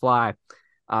Wynn's sac fly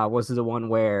was the one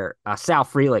where Sal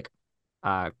Frelick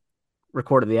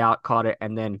recorded the out, caught it,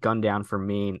 and then gunned down for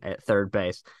Mean at third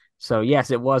base. So yes,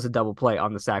 it was a double play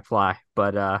on the sac fly,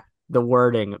 but the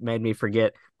wording made me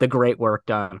forget the great work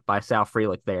done by Sal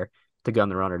Frelick there to gun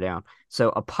the runner down. So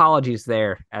apologies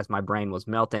there as my brain was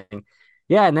melting.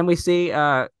 Yeah, and then we see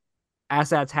as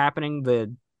that's happening,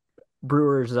 the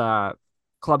Brewers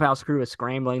clubhouse crew is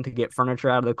scrambling to get furniture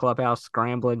out of the clubhouse,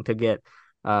 scrambling to get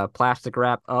plastic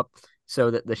wrap up so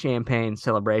that the champagne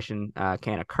celebration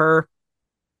can occur.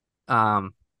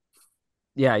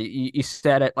 Yeah, you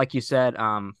said it. Like you said,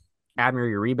 Admiral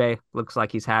Uribe looks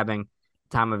like he's having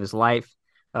the time of his life.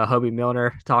 Hobie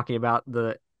Milner talking about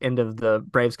the end of the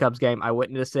Braves-Cubs game. I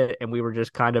witnessed it, and we were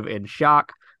just kind of in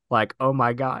shock. Like, oh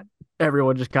my God.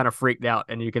 Everyone just kind of freaked out,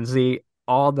 and you can see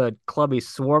all the clubbies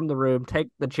swarm the room, take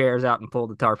the chairs out, and pull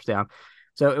the tarps down.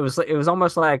 So it was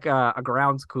almost like a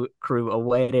grounds crew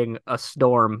awaiting a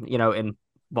storm, in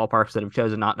ballparks that have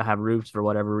chosen not to have roofs for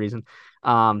whatever reason,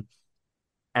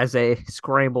 as they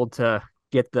scrambled to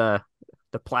get the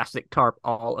plastic tarp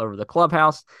all over the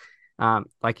clubhouse.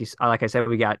 Like I said,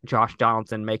 we got Josh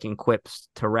Donaldson making quips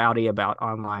to Rowdy about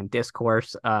online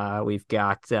discourse. We've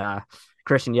got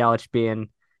Christian Yelich being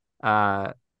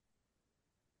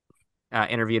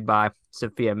interviewed by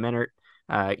Sophia Minert.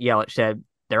 Yelich said,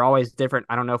 "They're always different.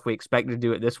 I don't know if we expect to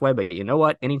do it this way, but you know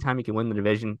what? Anytime you can win the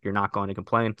division, you're not going to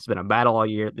complain. It's been a battle all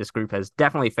year. This group has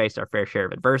definitely faced our fair share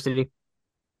of adversity."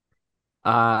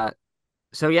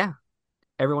 So yeah,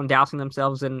 everyone dousing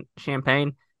themselves in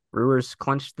champagne. Brewers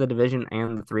clinched the division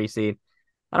and the 3 seed.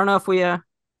 I don't know if we had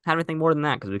anything more than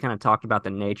that, because we kind of talked about the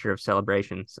nature of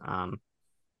celebrations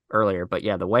earlier. But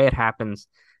yeah, the way it happens,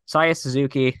 Seiya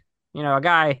Suzuki, a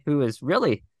guy who has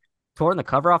really torn the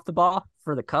cover off the ball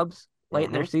for the Cubs late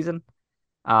in their season.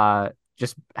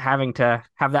 Just having to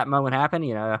have that moment happen,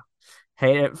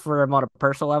 hate it for him on a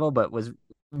personal level, but was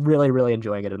really, really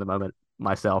enjoying it in the moment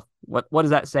myself. What does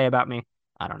that say about me?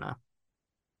 I don't know.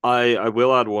 I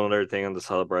will add one other thing on the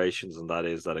celebrations, and that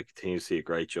is that I continue to see a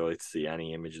great joy to see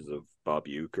any images of Bob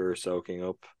Uecker soaking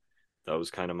up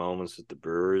those kind of moments with the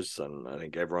Brewers, and I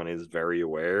think everyone is very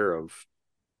aware of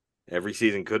every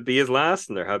season could be his last,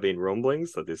 and there have been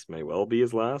rumblings that this may well be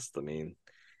his last. I mean,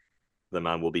 the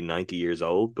man will be 90 years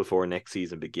old before next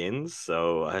season begins,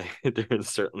 so there's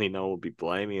certainly no one will be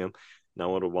blaming him. No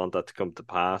one would want that to come to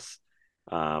pass.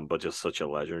 But just such a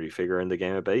legendary figure in the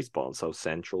game of baseball and so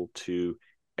central to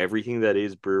everything that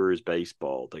is Brewers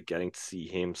baseball. That getting to see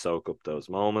him soak up those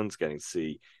moments, getting to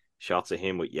see shots of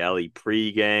him with Yelly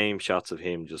pre-game, shots of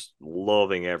him just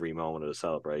loving every moment of the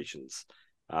celebrations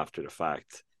after the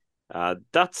fact.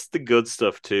 That's the good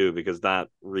stuff too, because that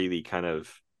really kind of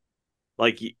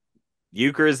like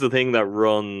Euchre is the thing that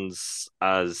runs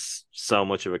as so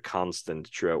much of a constant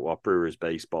throughout what Brewers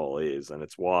baseball is, and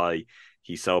it's why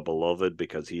he's so beloved,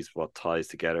 because he's what ties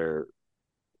together,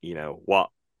 what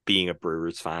being a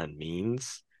Brewers fan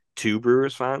means to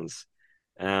Brewers fans.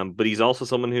 But he's also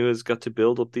someone who has got to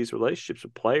build up these relationships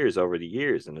with players over the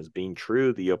years and has been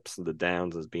through the ups and the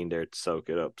downs, has been there to soak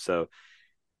it up. So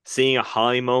seeing a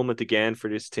high moment again for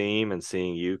this team and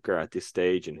seeing Euchre at this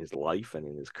stage in his life and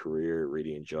in his career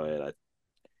really enjoy it,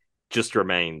 just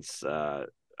remains a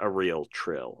real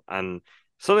thrill. And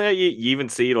something that you even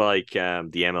see like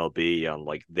the MLB on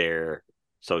like their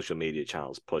social media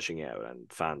channels pushing out,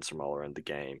 and fans from all around the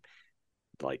game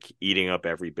like eating up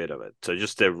every bit of it. So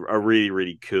just a really,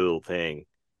 really cool thing.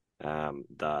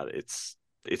 That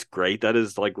it's great that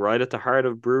is like right at the heart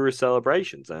of Brewers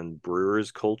celebrations and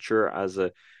Brewers culture as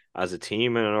a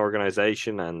team and an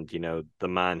organization, and the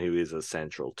man who is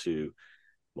essential to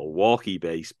Milwaukee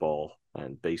baseball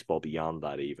and baseball beyond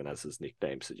that, even as his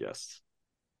nickname suggests.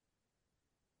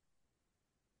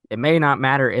 It may not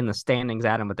matter in the standings,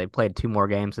 Adam, but they played 2 more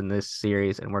games in this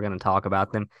series, and we're going to talk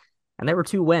about them. And they were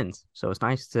 2 wins, so it's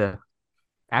nice to,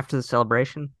 after the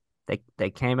celebration, they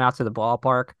came out to the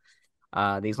ballpark.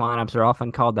 These lineups are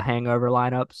often called the hangover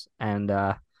lineups, and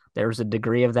there was a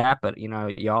degree of that, but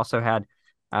you also had,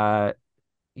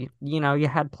 you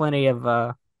had plenty of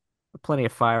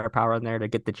firepower in there to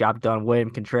get the job done.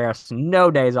 William Contreras, no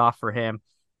days off for him,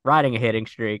 riding a hitting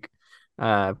streak.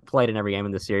 Played in every game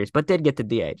in the series, but did get the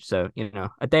DH. So,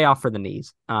 a day off for the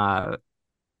knees.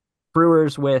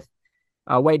 Brewers with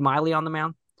Wade Miley on the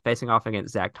mound, facing off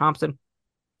against Zach Thompson.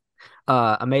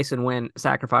 A Mason Wynn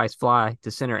sacrifice fly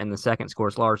to center in the second,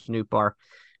 scores Lars Nootbaar.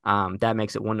 That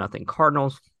makes it 1-0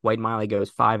 Cardinals. Wade Miley goes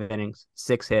 5 innings,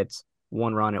 6 hits,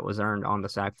 1 run. It was earned on the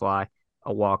sac fly,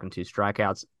 a walk and 2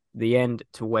 strikeouts. The end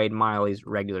to Wade Miley's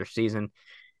regular season.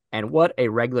 And what a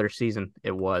regular season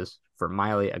it was for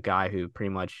Miley, a guy who pretty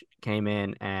much came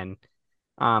in and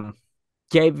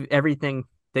gave everything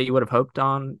that you would have hoped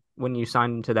on when you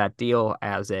signed into that deal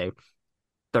as a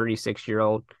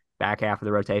 36-year-old back half of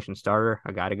the rotation starter,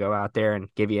 a guy to go out there and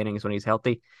give you innings when he's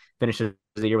healthy. Finishes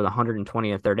the year with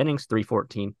 120 and third innings,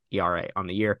 3.14 ERA on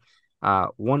the year,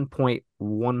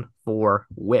 1.14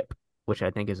 WHIP, which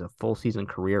I think is a full season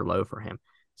career low for him.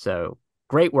 So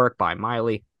great work by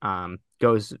Miley.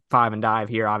 Goes 5 and dive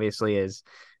here, obviously, is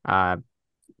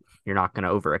you're not going to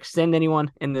overextend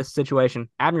anyone in this situation.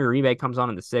 Abner Uribe comes on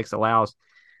in the 6th, allows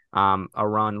a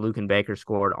run. Luken Baker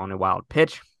scored on a wild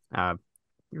pitch.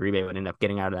 Uribe would end up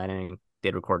getting out of that inning,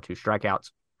 did record 2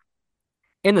 strikeouts.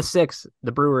 In the 6th,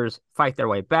 the Brewers fight their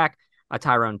way back. A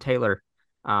Tyrone Taylor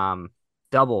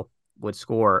double would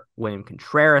score William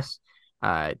Contreras.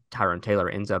 Tyrone Taylor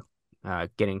ends up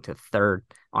getting to third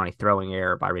on a throwing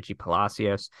error by Richie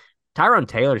Palacios. Tyrone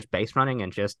Taylor's base running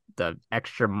and just the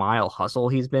extra mile hustle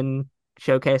he's been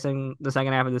showcasing the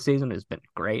second half of the season has been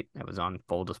great. It was on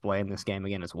full display in this game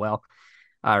again as well.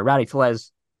 Rowdy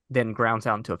Tellez then grounds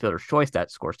out into a fielder's choice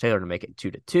that scores Taylor to make it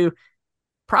 2-2.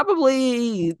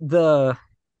 Probably the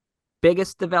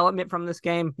biggest development from this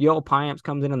game, Yoel Payamps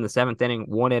comes in the 7th inning,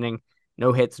 1 inning,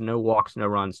 no hits, no walks, no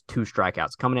runs, 2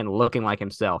 strikeouts, coming in looking like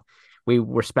himself. We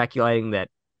were speculating that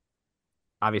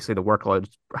obviously the workload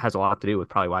has a lot to do with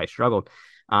probably why he struggled.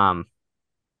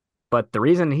 But the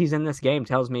reason he's in this game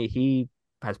tells me he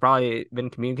has probably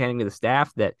been communicating to the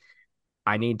staff that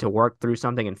I need to work through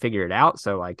something and figure it out.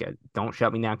 So, don't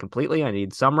shut me down completely. I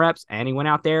need some reps. And he went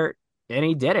out there and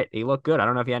he did it. He looked good. I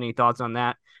don't know if you had any thoughts on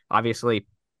that. Obviously,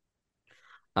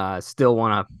 still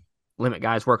want to limit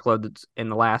guys' workload that's in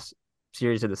the last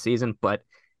series of the season. But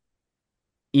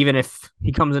even if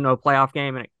he comes into a playoff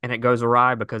game and it goes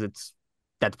awry because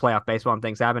that's playoff baseball and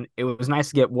things happen, it was nice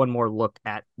to get one more look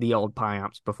at the old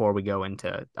Payamps before we go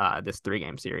into this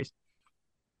 3-game series.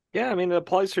 Yeah, I mean, it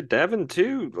applies for Devin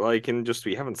too.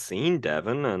 We haven't seen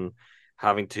Devin, and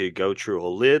having to go through a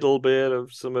little bit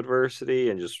of some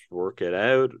adversity and just work it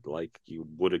out like you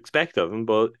would expect of him.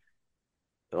 But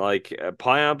like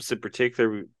Piamps in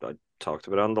particular, I talked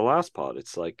about on the last pod.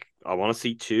 It's like I want to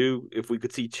see two. If we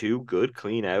could see two good,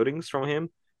 clean outings from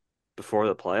him before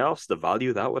the playoffs, the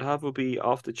value that would have would be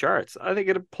off the charts. I think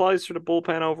it applies to the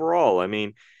bullpen overall. I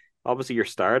mean, obviously your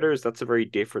starters, that's a very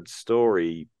different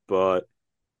story, but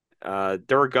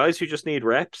there are guys who just need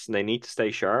reps and they need to stay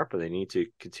sharp and they need to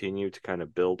continue to kind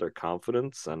of build their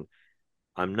confidence. And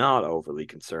I'm not overly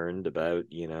concerned about,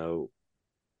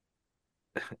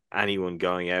 anyone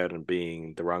going out and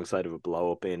being the wrong side of a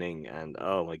blow up inning and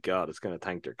oh my god, it's going to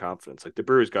tank their confidence. Like the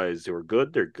Brewers guys who are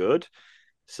good, they're good.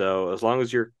 So as long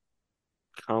as you're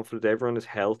confident everyone is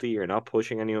healthy, you're not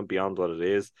pushing anyone beyond what it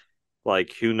is.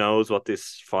 Like who knows what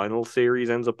this final series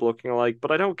ends up looking like?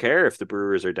 But I don't care if the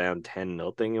Brewers are down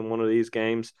 10-0 in one of these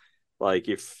games. Like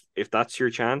if that's your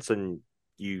chance and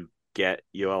you get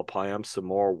Yoel Payam some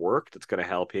more work, that's going to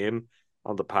help him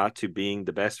on the path to being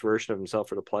the best version of himself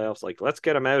for the playoffs. Like let's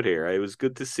get him out here. It was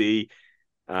good to see.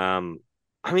 I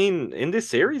mean, in this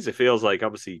series, it feels like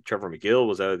obviously Trevor McGill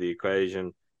was out of the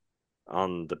equation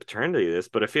on the paternity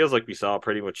list, but it feels like we saw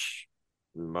pretty much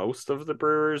most of the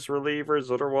Brewers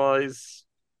relievers otherwise.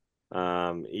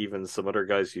 Even some other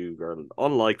guys who are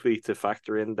unlikely to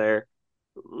factor in there.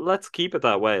 Let's keep it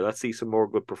that way. Let's see some more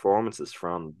good performances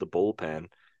from the bullpen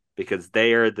because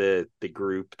they are the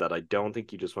group that I don't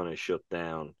think you just want to shut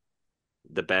down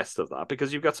the best of that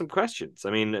because you've got some questions.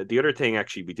 I mean, the other thing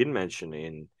actually we didn't mention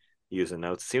in using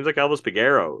notes, it seems like Elvis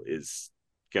Peguero is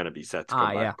going to be set to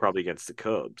come back probably against the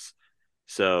Cubs.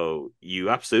 So you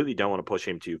absolutely don't want to push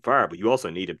him too far, but you also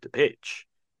need him to pitch.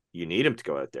 You need him to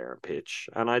go out there and pitch.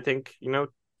 And I think,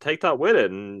 take that with it.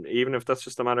 And even if that's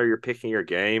just a matter of you're picking your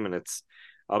game and it's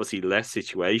obviously less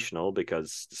situational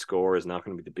because the score is not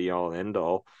going to be the be all and end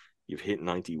all. You've hit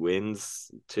 90 wins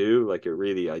too. Like it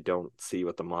really, I don't see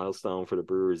what the milestone for the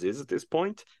Brewers is at this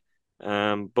point.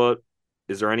 But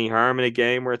is there any harm in a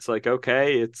game where it's like,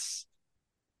 okay, it's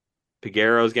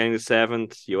Peguero's getting the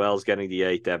 7th, Yoel's getting the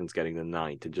 8th, Devin's getting the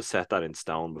 9th, and just set that in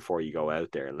stone before you go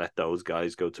out there and let those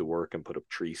guys go to work and put up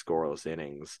 3 scoreless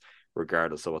innings,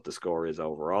 regardless of what the score is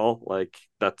overall. Like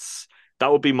that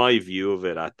would be my view of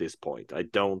it at this point. I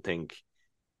don't think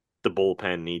the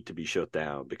bullpen need to be shut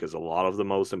down because a lot of the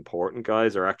most important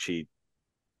guys are actually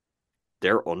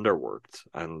they're underworked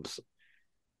and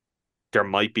there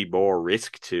might be more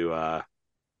risk to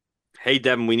hey,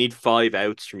 Devin, we need 5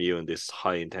 outs from you in this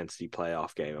high-intensity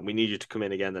playoff game, and we need you to come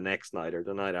in again the next night or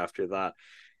the night after that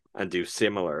and do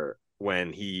similar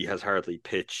when he has hardly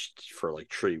pitched for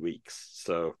like 3 weeks.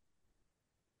 So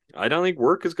I don't think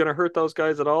work is going to hurt those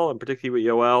guys at all, and particularly with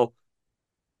Yoel.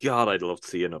 God, I'd love to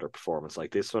see another performance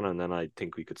like this one, and then I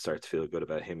think we could start to feel good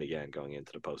about him again going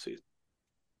into the postseason.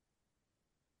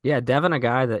 Yeah, Devin, a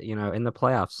guy that in the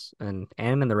playoffs and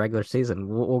in the regular season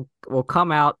will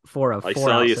come out for a 4-out save. I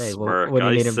saw you smirk.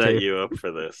 I set you up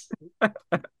for this.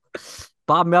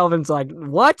 Bob Melvin's like,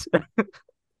 what?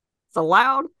 It's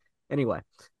allowed. Anyway,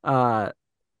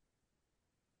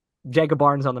 Jacob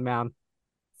Barnes on the mound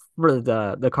for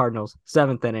the Cardinals.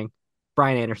 7th inning.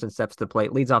 Brian Anderson steps to the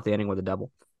plate, leads off the inning with a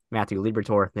double. Matthew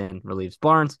Liberatore then relieves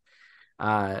Barnes.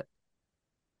 After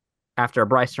a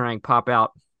Bryce Terang pop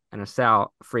out and a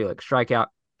Sal Frelick strikeout,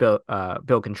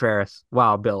 Bill Contreras,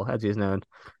 Wild Bill, as he's known,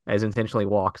 as intentionally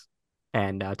walks,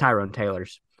 and Tyrone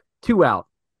Taylor's 2 out,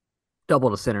 double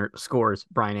to center, scores.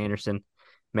 Brian Anderson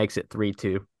makes it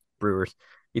 3-2 Brewers.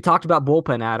 You talked about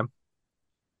bullpen, Adam.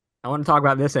 I want to talk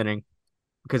about this inning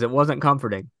because it wasn't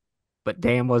comforting, but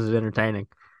damn was it entertaining.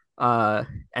 And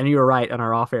you were right in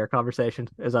our off-air conversation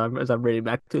as I'm reading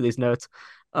back through these notes.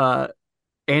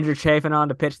 Andrew Chafin on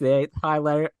to pitch the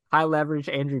 8th, high leverage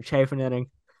Andrew Chafin inning.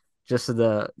 Just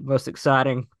the most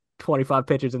exciting 25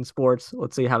 pitches in sports.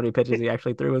 Let's see how many pitches he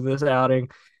actually threw in this outing.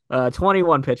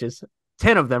 21 pitches,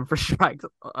 10 of them for strikes.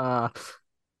 On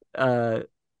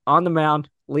the mound,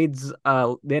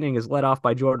 the inning is led off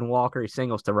by Jordan Walker. He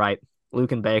singles to right.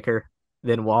 Luken Baker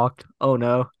then walked. Oh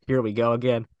no, here we go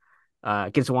again.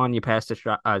 Gets one, you pass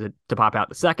to pop out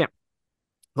the second.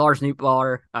 Lars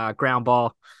Nootbaar, ground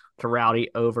ball to Rowdy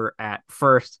over at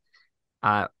first.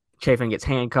 Chafin gets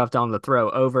handcuffed on the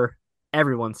throw over.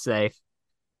 Everyone's safe.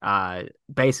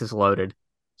 Bases loaded.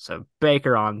 So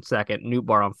Baker on second,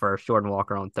 Nootbaar on first, Jordan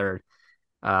Walker on third.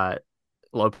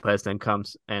 Lopez then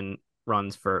comes and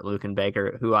runs for Luken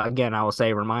Baker, who again I will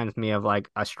say reminds me of like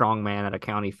a strong man at a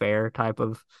county fair type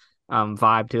of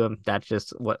vibe to him. That's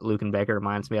just what Luken Baker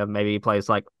reminds me of. Maybe he plays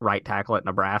like right tackle at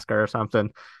Nebraska or something.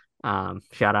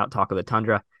 Shout out Talk of the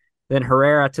Tundra. Then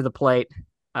Herrera to the plate,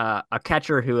 a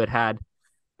catcher who had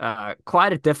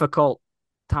quite a difficult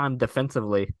time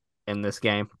defensively in this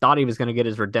game. Thought he was going to get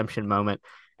his redemption moment.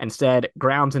 Instead,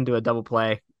 grounds into a double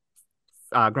play,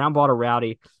 ground ball to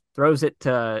Rowdy, throws it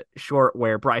to short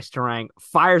where Bryce Terang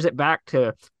fires it back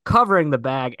to covering the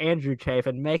bag, Andrew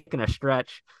Chafin making a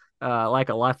stretch like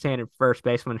a left-handed first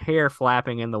baseman, hair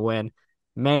flapping in the wind,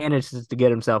 manages to get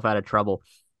himself out of trouble.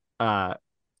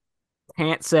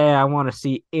 Can't say I want to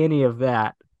see any of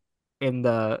that in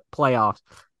the playoffs,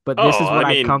 but this is Oh, what I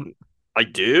I've come. mean, I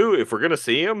do. If we're gonna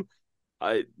see him,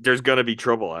 there's gonna be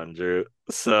trouble, Andrew.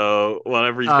 So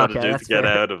whatever he's got to Okay, do to that's get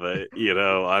fair. out of it,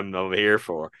 I'm here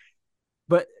for.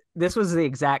 But this was the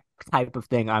exact type of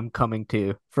thing I'm coming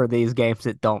to for these games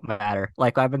that don't matter.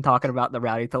 Like I've been talking about the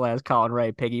Rowdy Tellez Colin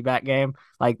Ray piggyback game.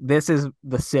 Like this is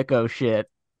the sicko shit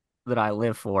that I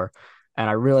live for. And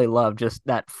I really love just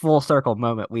that full circle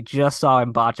moment. We just saw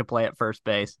him botch a play at first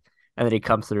base, and then he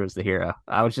comes through as the hero.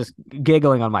 I was just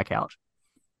giggling on my couch.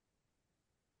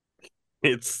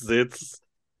 It's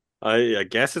I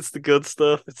guess it's the good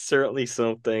stuff. It's certainly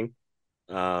something.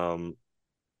 Um,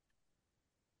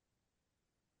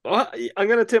 well, I'm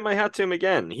gonna tip my hat to him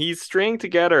again. He's stringing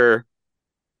together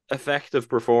effective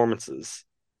performances.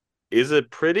 Is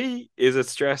it pretty? Is it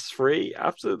stress free?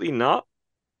 Absolutely not.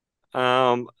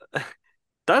 Um,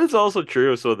 that is also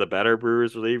true of some of the better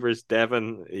Brewers relievers.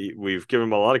 Devin, we've given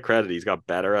him a lot of credit. He's got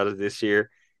better at it this year,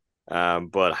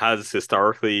 but has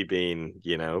historically been,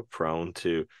 prone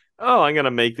to, oh, I'm going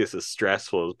to make this as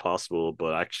stressful as possible,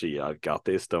 but actually, I've got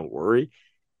this. Don't worry.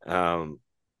 Um,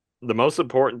 the most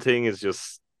important thing is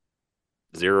just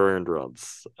zero earned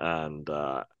runs. And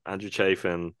Andrew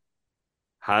Chafin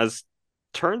has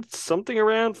turned something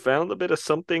around, found a bit of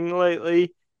something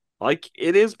lately. Like,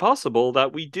 it is possible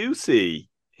that we do see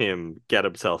him get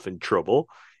himself in trouble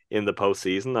in the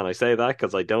postseason. And I say that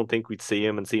because I don't think we'd see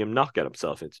him and see him not get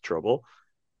himself into trouble.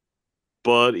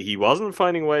 But he wasn't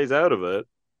finding ways out of it.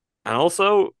 And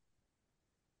also,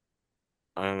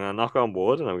 I'm going to knock on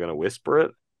wood and I'm going to whisper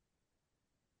it.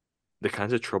 The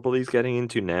kinds of trouble he's getting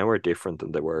into now are different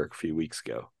than they were a few weeks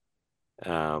ago.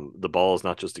 The ball is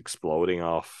not just exploding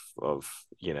off of,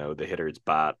 the hitter's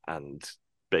bat and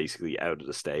basically out of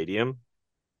the stadium.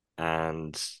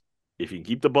 And if you can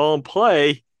keep the ball in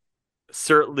play,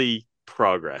 certainly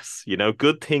progress.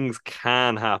 Good things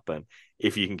can happen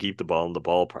if you can keep the ball in the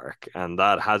ballpark. And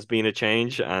that has been a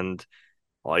change. And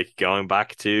like going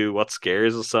back to what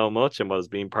scares us so much and what has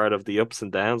been part of the ups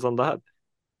and downs on that,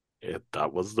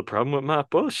 that was the problem with Matt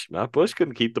Bush. Matt Bush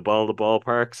couldn't keep the ball in the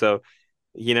ballpark. So,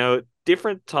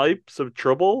 different types of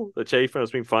trouble that Chafin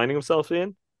has been finding himself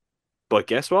in. But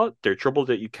guess what? They're trouble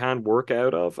that you can work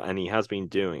out of, and he has been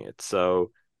doing it.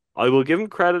 So I will give him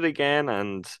credit again,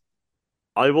 and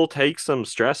I will take some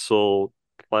stressful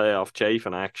playoff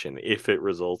Chafin action if it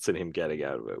results in him getting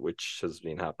out of it, which has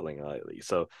been happening lately.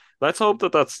 So let's hope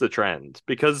that that's the trend,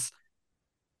 because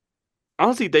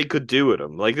honestly, they could do with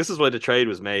him. Like, this is why the trade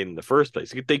was made in the first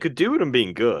place. They could do with him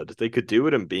being good. They could do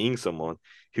with him being someone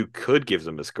who could give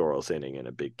them a scoreless inning in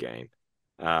a big game.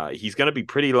 He's going to be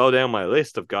pretty low down my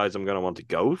list of guys I'm going to want to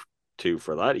go to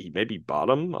for that. He may be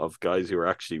bottom of guys who are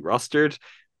actually rostered.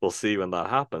 We'll see when that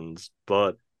happens.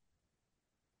 But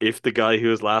if the guy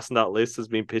who is last on that list has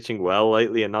been pitching well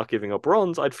lately and not giving up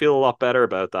runs, I'd feel a lot better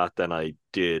about that than I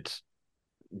did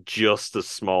just a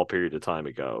small period of time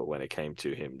ago when it came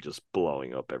to him just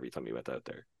blowing up every time he went out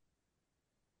there.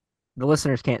 The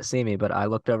listeners can't see me, but I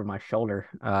looked over my shoulder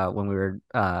when we were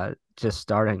just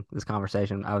starting this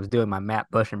conversation. I was doing my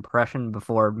Matt Bush impression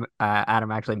before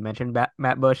Adam actually mentioned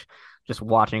Matt Bush, just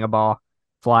watching a ball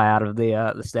fly out of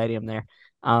the stadium there.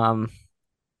 Um,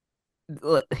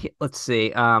 let's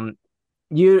see.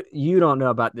 You don't know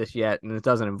about this yet, and it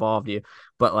doesn't involve you,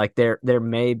 but like there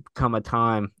may come a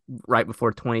time right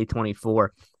before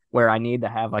 2024 where I need to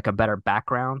have like a better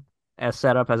background as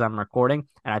set up as I'm recording,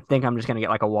 and I think I'm just gonna get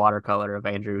like a watercolor of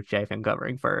Andrew Chafin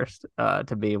covering first,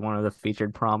 to be one of the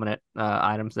featured prominent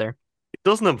items there. It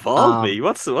doesn't involve Um, me.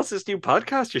 What's this new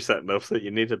podcast you're setting up that you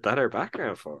need a better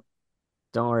background for?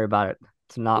 don't worry about it.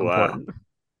 It's not Wow. important.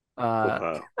 Uh,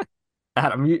 Wow.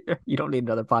 Adam, you don't need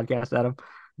another podcast, Adam.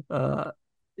 Uh,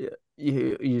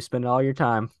 you spend all your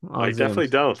time I on definitely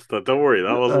Zooms. don't. Don't worry.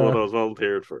 That wasn't what Uh, I was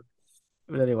volunteered for.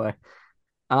 but anyway,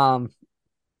 um,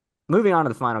 moving on to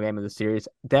the final game of the series,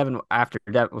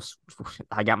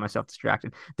 I got myself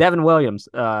distracted. Devin Williams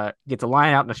gets a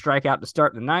line out and a strikeout to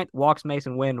start the ninth, walks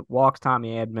Mason Wynn, walks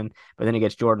Tommy Edman, but then he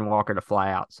gets Jordan Walker to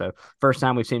fly out. So first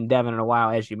time we've seen Devin in a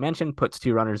while, as you mentioned, puts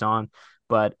two runners on,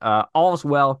 but all's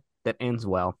well that ends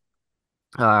well.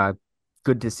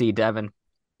 Good to see Devin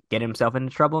get himself into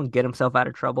trouble and get himself out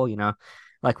of trouble.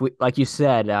 Like you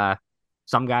said,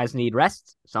 some guys need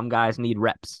rest, some guys need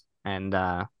reps. And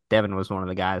Devin was one of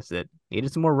the guys that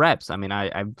needed some more reps. I mean,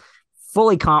 I'm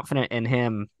fully confident in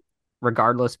him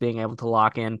regardless being able to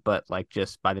lock in, but like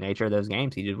just by the nature of those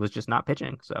games, he was just not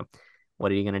pitching. So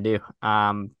what are you going to do?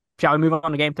 Shall we move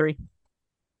on to game 3?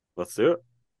 Let's do it.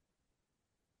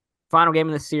 Final game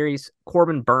of the series,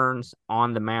 Corbin Burnes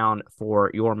on the mound for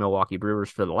your Milwaukee Brewers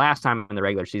for the last time in the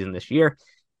regular season this year.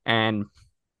 And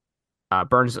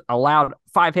Burnes allowed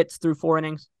 5 hits through 4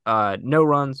 innings, no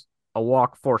runs, a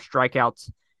walk, 4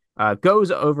 strikeouts,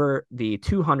 goes over the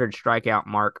 200 strikeout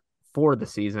mark for the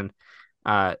season.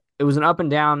 It was an up and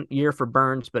down year for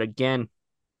Burnes, but again,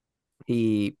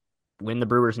 when the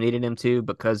Brewers needed him to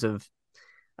because of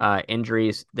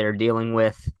injuries they're dealing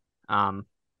with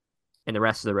in the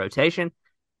rest of the rotation,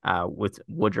 with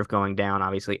Woodruff going down,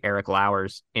 obviously Eric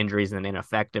Lauer's injuries and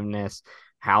ineffectiveness,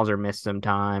 Hauser missed some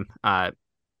time,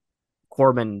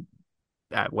 Corbin,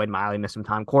 Wade Miley missed some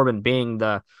time. Corbin being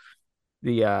the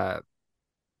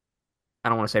I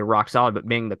don't want to say rock solid, but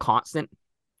being the constant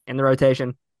in the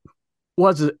rotation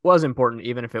was important,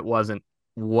 even if it wasn't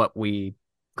what we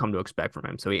come to expect from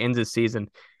him. So he ends his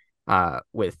season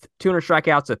with 200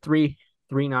 strikeouts, a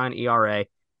 3.39 ERA.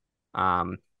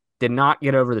 Did not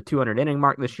get over the 200 inning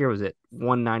mark this year. Was at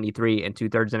 193 and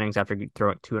 2/3 innings after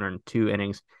throwing 202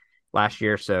 innings last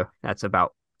year. So that's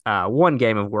about 1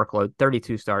 game of workload.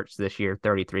 32 starts this year,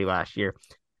 33 last year.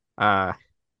 And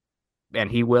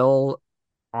he will,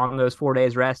 on those 4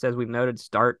 days rest, as we've noted,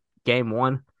 start game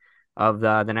 1 of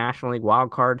the National League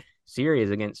Wild Card Series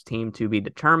against team to be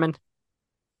determined.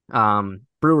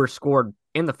 Brewers scored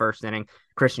in the first inning.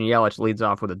 Christian Yelich leads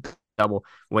off with a double.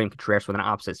 William Contreras with an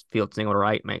opposite field single to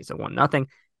right makes it 1-0.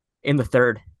 In the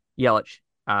third, Yelich,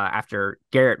 after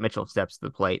Garrett Mitchell steps to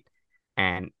the plate,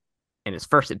 and in his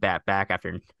first at bat back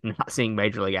after not seeing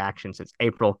major league action since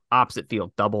April, opposite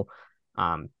field double.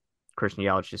 Christian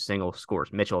Yelich just single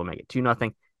scores Mitchell to make it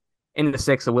 2-0. In the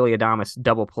 6th, a Willy Adames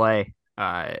double play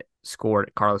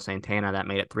scored Carlos Santana. That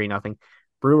made it 3-0.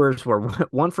 Brewers were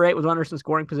 1 for 8 with runners in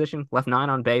scoring position, left 9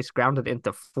 on base, grounded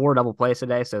into 4 double plays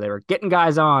today. So they were getting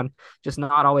guys on, just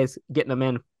not always getting them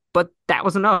in. But that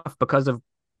was enough because of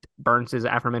Burnes'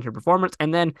 aforementioned performance.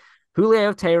 And then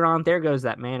Julio Teheran, there goes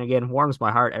that man again. Warms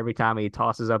my heart every time he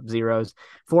tosses up zeros.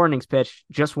 4 innings pitched,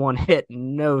 just 1 hit,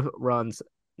 no runs,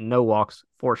 no walks,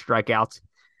 4 strikeouts.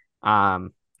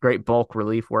 Great bulk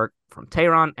relief work from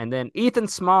Teheran. And then Ethan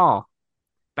Small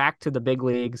back to the big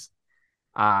leagues.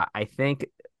 I think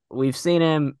we've seen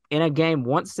him in a game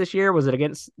once this year. Was it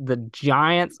against the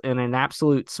Giants in an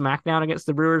absolute smackdown against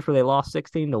the Brewers where they lost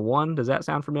 16-1? Does that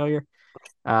sound familiar?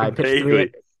 He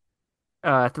pitched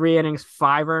 3 innings,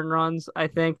 5 earned runs, I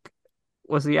think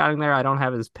was the outing there. I don't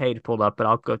have his page pulled up, but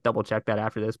I'll go double check that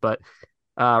after this. But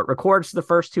records the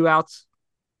first 2 outs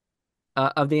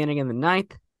of the inning in the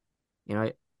 9th. You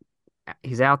know,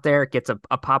 he's out there, gets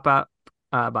a pop out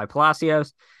by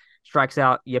Palacios, strikes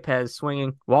out Yepez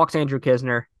swinging, walks Andrew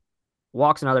Kisner,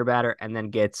 walks another batter, and then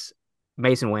gets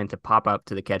Mason Wynn to pop up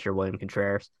to the catcher, William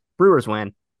Contreras. Brewers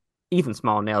win. Ethan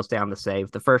Small nails down the save,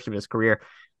 the first of his career.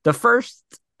 The first,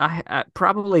 I'm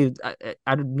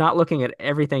not looking at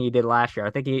everything he did last year. I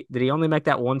think did he only make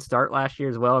that 1 start last year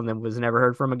as well, and then was never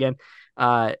heard from again.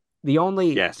 The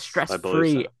only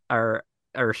stress-free or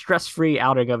stress-free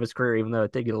outing of his career, even though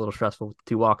it did get a little stressful with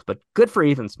 2 walks, but good for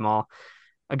Ethan Small.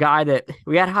 A guy that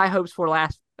we had high hopes for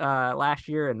last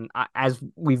year, and as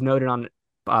we've noted on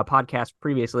podcasts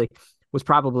previously, was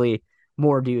probably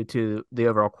more due to the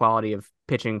overall quality of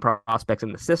pitching prospects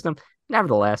in the system.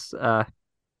 Nevertheless,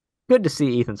 good to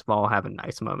see Ethan Small have a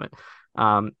nice moment.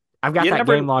 I've got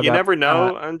game log. You never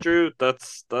know, Andrew.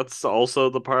 That's also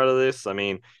the part of this. I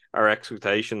mean, our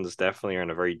expectations definitely are in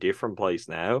a very different place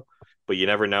now, but you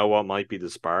never know what might be the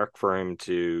spark for him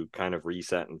to kind of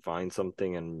reset and find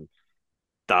something. And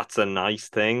that's a nice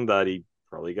thing that he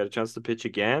probably got a chance to pitch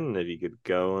again. If he could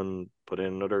go and put in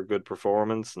another good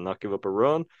performance and not give up a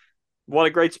run, what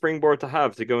a great springboard to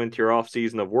have to go into your off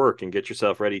season of work and get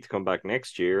yourself ready to come back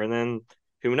next year. And then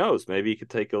who knows, maybe he could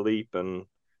take a leap and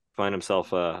find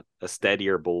himself a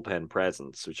steadier bullpen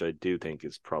presence, which I do think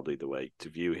is probably the way to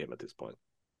view him at this point.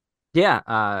 Yeah,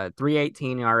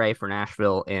 3.18 ERA for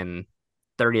Nashville in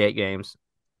 38 games,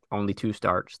 only 2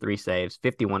 starts, 3 saves,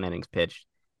 51 innings pitched.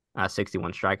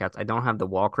 61 strikeouts. I don't have the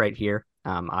walk rate here.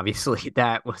 Obviously,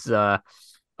 that was a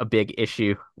big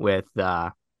issue with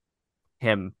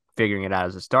him figuring it out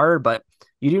as a starter, but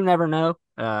you do never know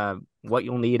what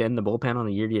you'll need in the bullpen on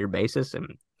a year-to-year basis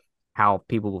and how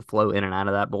people will flow in and out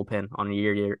of that bullpen on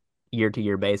a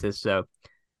year-to-year basis. So,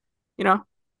 you know,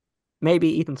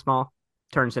 maybe Ethan Small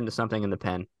turns into something in the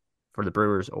pen for the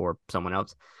Brewers or someone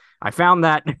else. I found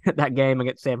that that game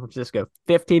against San Francisco,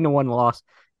 15-1 loss.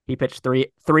 He pitched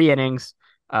three innings,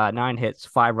 9 hits,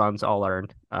 5 runs, all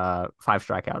earned, 5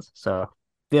 strikeouts. So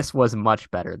this was much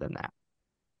better than that.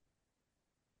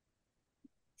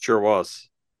 Sure was.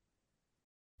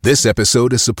 This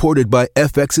episode is supported by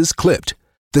FX's Clipped,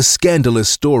 the scandalous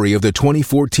story of the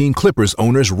 2014 Clippers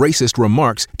owner's racist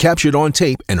remarks captured on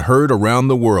tape and heard around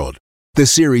the world. The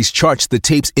series charts the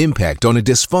tape's impact on a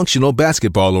dysfunctional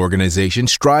basketball organization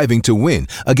striving to win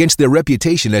against their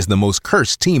reputation as the most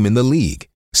cursed team in the league.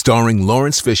 Starring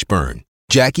Lawrence Fishburne,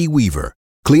 Jackie Weaver,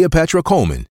 Cleopatra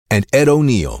Coleman, and Ed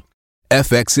O'Neill.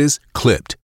 FX's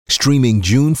Clipped, streaming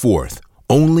June 4th,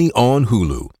 only on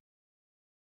Hulu.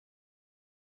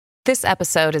 This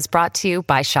episode is brought to you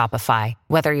by Shopify.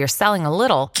 Whether you're selling a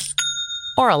little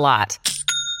or a lot,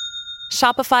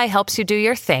 Shopify helps you do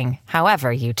your thing,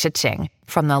 however you cha-ching.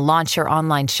 From the launch your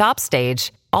online shop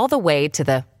stage, all the way to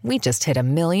the we just hit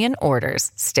 1 million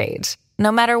orders stage.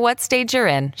 No matter what stage you're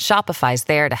in, Shopify's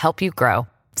there to help you grow.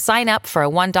 Sign up for a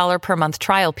 $1 per month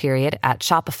trial period at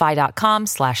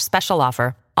shopify.com/special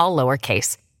offer, all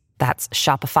lowercase. That's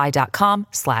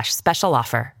shopify.com/special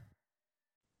offer.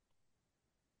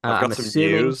 I've got I'm some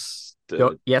assuming... news.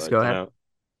 Go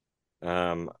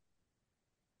ahead.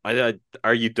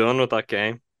 Are you done with that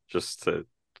game? Just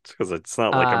because it's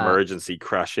not like emergency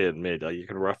crash in mid. You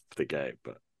can rough the game,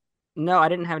 but no, I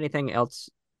didn't have anything else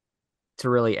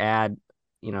to really add.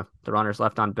 The runners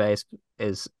left on base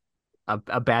is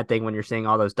a bad thing when you're seeing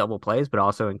all those double plays, but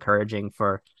also encouraging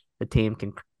for the team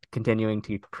continuing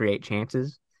to create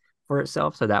chances for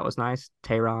itself. So that was nice.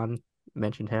 Tehran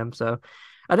mentioned him, so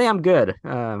I think I'm good.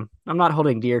 I'm not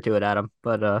holding dear to it, Adam,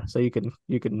 but so you can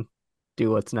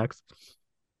do what's next.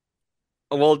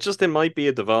 Well, just it might be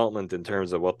a development in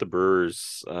terms of what the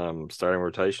Brewers' starting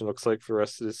rotation looks like for the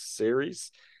rest of this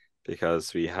series,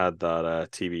 because we had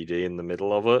that TBD in the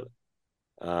middle of it.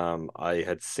 I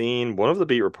had seen one of the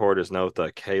beat reporters note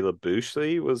that Caleb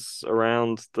Boushley was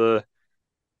around the.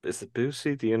 Is it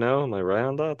Boushley? Do you know? Am I right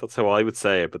on that? That's how I would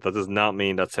say it, but that does not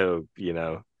mean that's how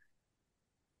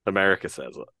America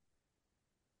says it.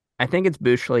 I think it's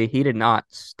Boushley. He did not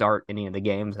start any of the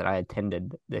games that I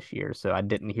attended this year, so I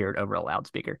didn't hear it over a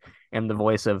loudspeaker. And the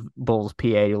voice of Bulls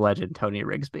PA legend Tony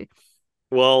Rigsby.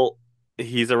 Well,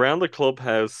 he's around the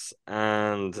clubhouse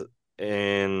and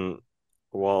in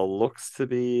what looks to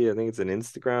be, I think it's an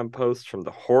Instagram post from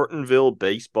the Hortonville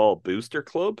Baseball Booster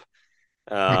Club.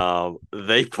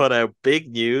 They put out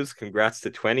big news. Congrats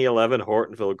to 2011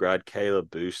 Hortonville grad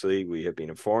Caleb Boushley. We have been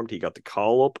informed he got the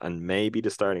call up and maybe the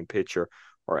starting pitcher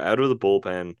or out of the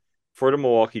bullpen for the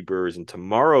Milwaukee Brewers in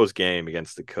tomorrow's game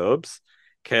against the Cubs.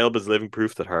 Caleb is living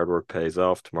proof that hard work pays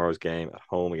off. Tomorrow's game at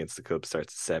home against the Cubs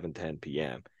starts at 7:10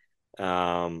 p.m.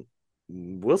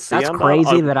 We'll see. That's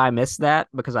crazy that I missed that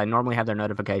because I normally have their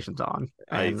notifications on.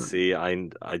 I see. I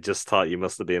just thought you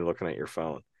must have been looking at your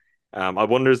phone. I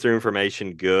wonder, is their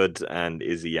information good, and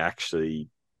is he actually?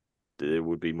 It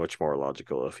would be much more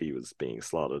logical if he was being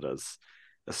slotted as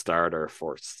a starter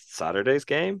for Saturday's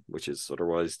game, which is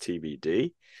otherwise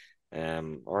TBD.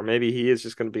 Or maybe he is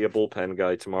just going to be a bullpen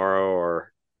guy tomorrow,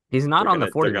 or he's not on the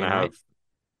 40 man, right?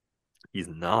 He's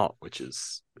not, which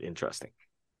is interesting.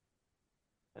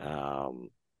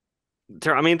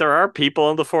 There are people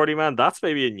on the 40 man. That's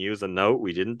maybe a news and note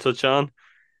we didn't touch on.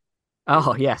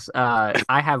 Oh yes, I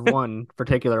have one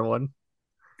particular one.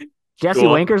 Jesse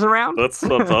Winker's around. That's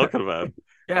what I'm talking about.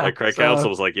 Yeah, Craig Counsell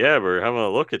was like, "Yeah, we're having a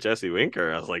look at Jesse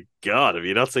Winker." I was like, "God, have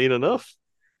you not seen enough?"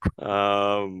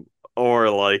 Or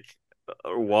like,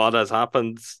 what has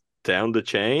happened down the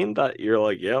chain that you're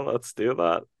like, "Yeah, let's do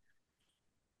that."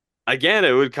 Again,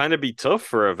 it would kind of be tough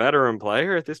for a veteran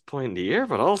player at this point in the year,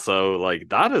 but also like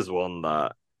that is one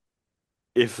that,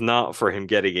 if not for him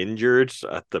getting injured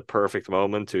at the perfect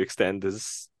moment to extend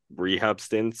his rehab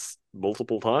stints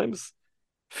multiple times,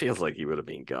 feels like he would have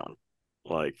been gone.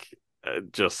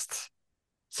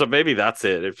 So maybe that's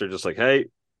it. If they're just like, hey,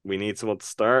 we need someone to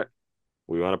start.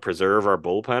 We want to preserve our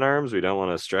bullpen arms. We don't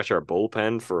want to stretch our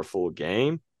bullpen for a full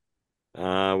game.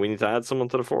 We need to add someone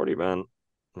to the 40 man.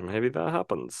 Maybe that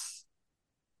happens.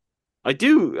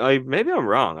 Maybe I'm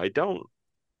wrong.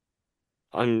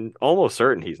 I'm almost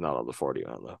certain he's not on the 40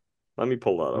 man though. Let me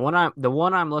pull that up. The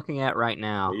one I'm looking at right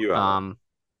now,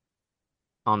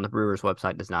 on the Brewers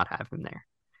website does not have him there.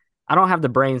 I don't have the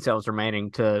brain cells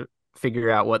remaining to figure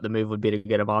out what the move would be to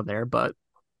get him on there, but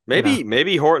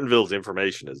maybe Hortonville's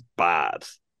information is bad.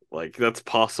 Like that's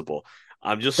possible.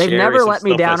 They've never let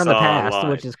me down in the past,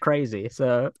 online, which is crazy.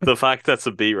 So the fact that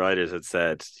some beat writers had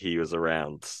said he was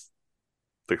around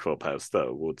the clubhouse,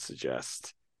 though, would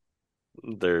suggest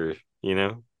there's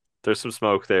some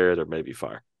smoke there. There may be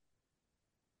fire.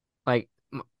 Like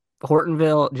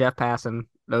Hortonville, Jeff Passan,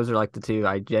 those are like the two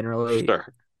I generally Sure.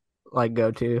 like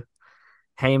go to.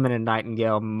 Heyman and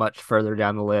Nightingale much further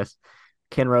down the list.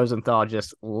 Ken Rosenthal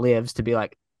just lives to be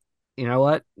like, you know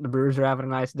what? The Brewers are having a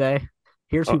nice day.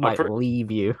 Here's I- who I'm might pre- leave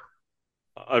you.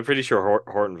 I'm pretty sure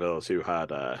Hortonville is who had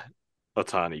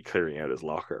Otani clearing out his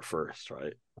locker first,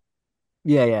 right?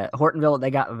 Yeah. Hortonville, they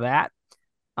got that.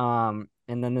 And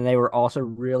then they were also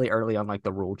really early on like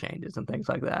the rule changes and things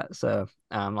like that. So,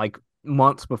 like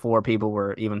months before people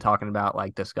were even talking about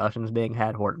like discussions being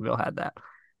had, Hortonville had that.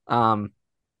 Um,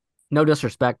 no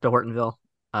disrespect to Hortonville,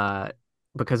 uh,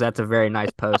 because that's a very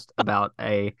nice post about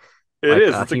It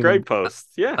is. It's a great post.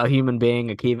 Yeah. a human being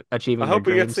I achieving their hope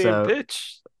we get to dreams. see him So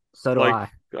pitch. so do Like, I.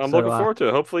 I'm So do looking I. forward to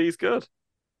it. Hopefully he's good.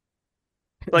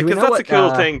 Like, Do we because know that's a what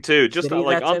cool thing too. Just city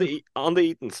like that's in? on the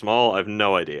Eaton Small, I have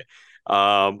no idea.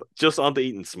 Just on the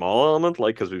Eaton Small element,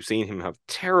 like because we've seen him have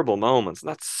terrible moments, and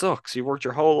that sucks. You worked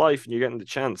your whole life and you're getting the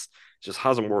chance, it just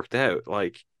hasn't worked out.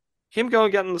 Like him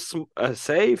going getting a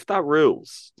save, that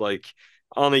rules. Like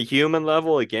on a human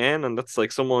level again, and that's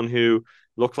like someone who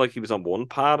looked like he was on one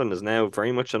path and is now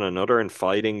very much on another and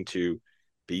fighting to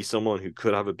be someone who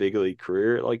could have a big league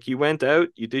career. Like you went out,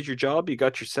 you did your job, you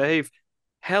got your save.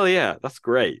 Hell yeah, that's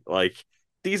great. Like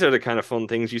these are the kind of fun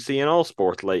things you see in all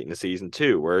sports late in the season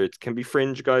too, where it can be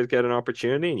fringe guys get an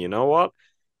opportunity, and you know what?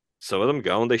 Some of them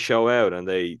go and they show out and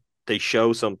they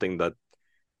show something that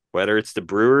whether it's the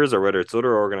Brewers or whether it's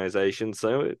other organizations,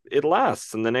 so it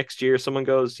lasts. And the next year someone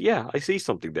goes, yeah, I see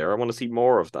something there. I want to see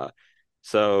more of that.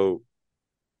 So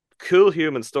cool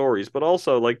human stories, but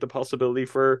also like the possibility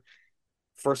for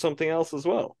something else as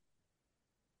well.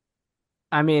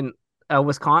 I mean, a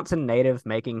Wisconsin native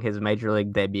making his major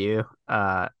league debut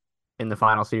in the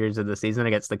final series of the season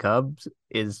against the Cubs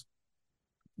is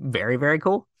very, very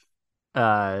cool.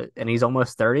 And he's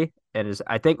almost 30 and is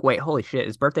I think wait, holy shit,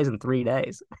 his birthday's in 3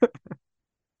 days.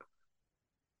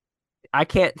 I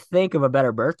can't think of a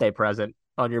better birthday present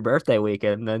on your birthday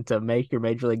weekend than to make your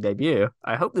major league debut.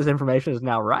 I hope this information is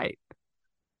now right.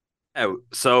 Oh,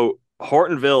 so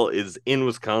Hortonville is in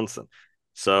Wisconsin.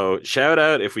 So shout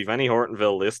out if we've any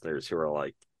Hortonville listeners who are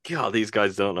like, God, these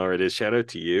guys don't know where it is. Shout out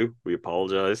to you. We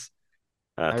apologize.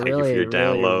 I Thank you for really, your really,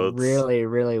 downloads. really,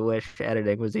 really wish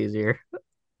editing was easier.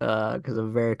 Because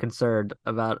I'm very concerned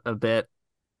about a bit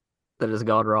that has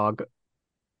gone wrong.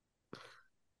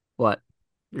 What?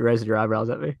 You're raising your eyebrows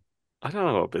at me? I don't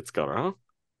know what bit's gone wrong.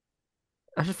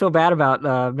 I just feel bad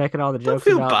about making all the Don't jokes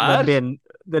feel about bad.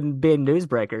 them being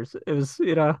newsbreakers. It was,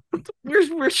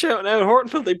 We're shouting out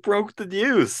Hortonville. They broke the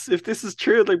news. If this is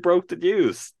true, they broke the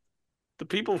news. The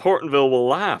people of Hortonville will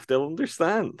laugh. They'll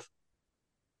understand.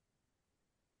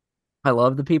 I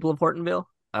love the people of Hortonville.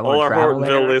 I All want to our travel Hortonville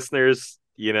there. listeners,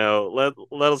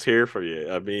 let us hear from you.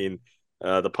 I mean,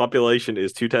 the population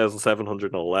is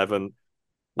 2,711.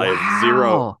 I have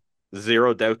Wow.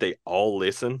 zero doubt they all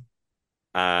listen.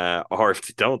 Or if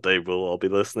they don't, they will all be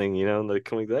listening, in the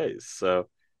coming days. So,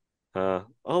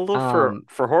 all love Um,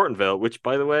 for Hortonville, which,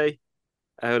 by the way,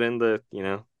 out in the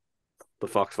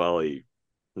Fox Valley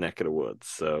neck of the woods.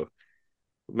 So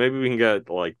maybe we can get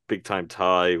like big time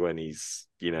Ty when he's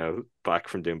back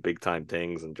from doing big time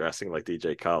things and dressing like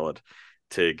DJ Khaled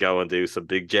to go and do some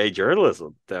big J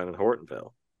journalism down in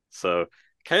Hortonville. So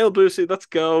Caleb Lucy, let's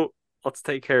go. Let's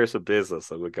take care of some business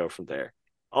and we'll go from there.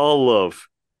 All love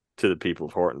to the people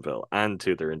of Hortonville and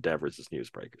to their endeavors as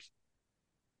newsbreakers.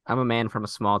 I'm a man from a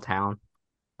small town.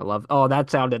 I love. Oh,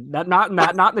 that sounded that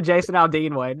not the Jason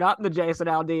Aldean way. Not the Jason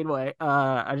Aldean way.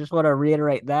 I just want to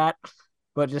reiterate that,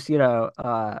 but just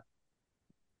I've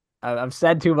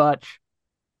said too much.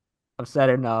 I've said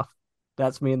enough.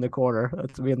 That's me in the corner.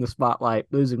 That's me in the spotlight,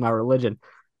 losing my religion.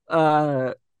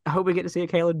 I hope we get to see a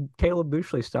Caleb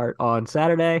Bushley start on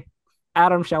Saturday.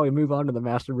 Adam, shall we move on to the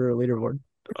Master Brewer leaderboard?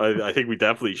 I think we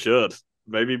definitely should.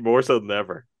 Maybe more so than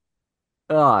ever.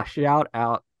 Shout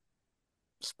out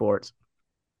sports.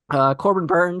 Corbin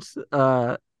Burns,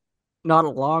 not a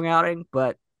long outing,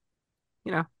 but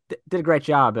did a great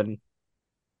job, and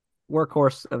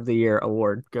workhorse of the year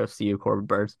award goes to you, Corbin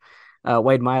Burns.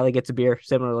 Wade Miley gets a beer,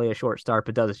 similarly a short start,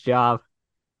 but does his job.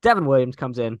 Devin Williams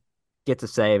comes in, gets a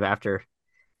save after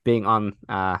being on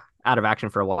out of action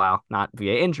for a while, not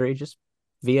via injury, just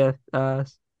via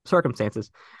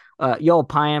circumstances. Yoel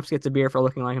Piamps gets a beer for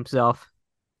looking like himself.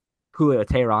 Julio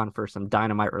Tehran for some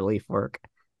dynamite relief work.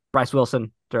 Bryce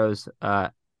Wilson throws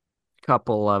a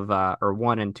couple of or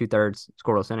 1 2/3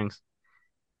 scoreless innings.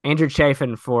 Andrew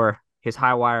Chafin for his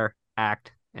high wire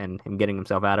act and him getting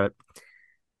himself out of it.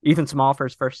 Ethan Small for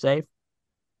his first save.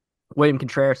 William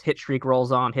Contreras hit streak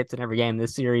rolls on, hits in every game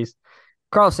this series.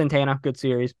 Carlos Santana, good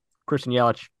series. Christian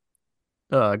Yelich,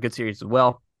 Good series as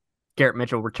well. Garrett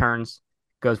Mitchell returns,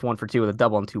 goes 1 for 2 with a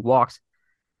double and 2 walks.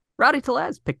 Rowdy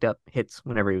Tellez picked up hits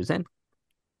whenever he was in.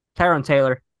 Tyrone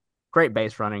Taylor, great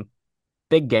base running,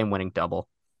 big game-winning double.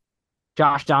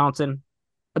 Josh Donaldson,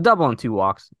 a double and 2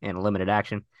 walks and a limited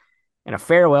action. And a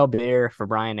farewell beer for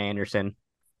Brian Anderson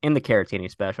in the Caratini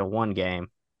special. 1 game,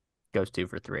 goes 2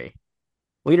 for 3.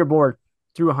 Leaderboard,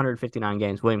 through 159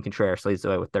 games, William Contreras leads the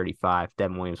way with 35,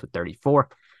 Devin Williams with 34,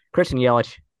 Christian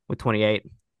Yelich with 28,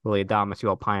 Willie Adames,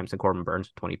 Yoel Pymps, and Corbin Burns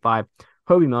with 25,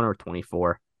 Hobie Milner with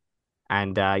 24.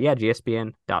 And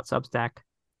GSPN.Substack,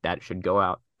 that should go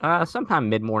out sometime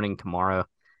mid-morning tomorrow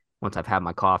once I've had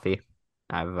my coffee.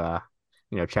 I've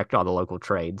checked all the local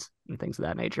trades and things of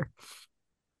that nature.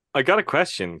 I got a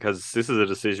question because this is a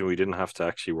decision we didn't have to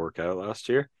actually work out last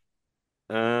year.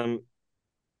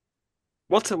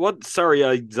 Sorry,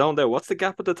 I zoned out. What's the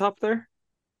gap at the top there?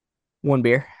 1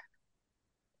 beer.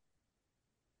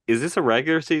 Is this a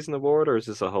regular season award or is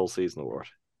this a whole season award?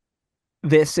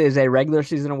 This is a regular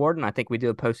season award, and I think we do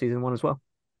a postseason one as well.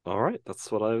 All right,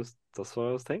 that's what I was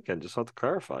thinking. Just want to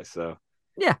clarify. So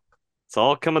yeah, it's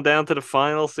all coming down to the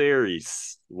final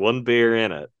series. 1 beer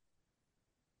in it.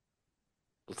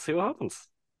 Let's see what happens.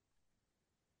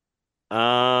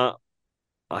 I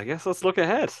guess let's look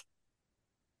ahead.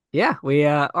 Yeah, we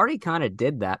already kind of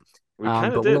did that. But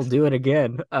did. We'll do it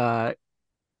again.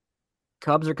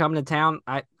 Cubs are coming to town.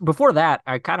 Before that,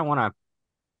 I kind of want to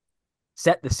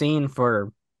set the scene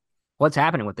for what's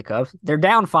happening with the Cubs. They're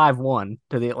down 5-1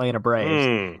 to the Atlanta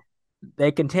Braves.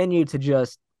 They continue to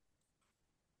just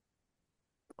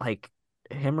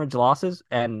hemorrhage losses.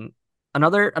 And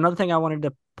another thing I wanted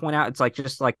to point out, it's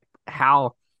just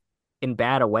how in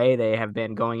bad a way they have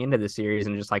been going into the series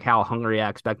and just how hungry I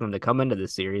expect them to come into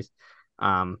this series.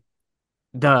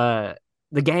 The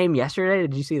game yesterday,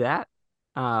 did you see that?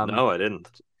 No, I didn't.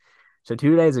 So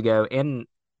 2 days ago,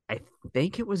 I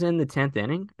think it was in the 10th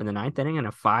inning or the 9th inning in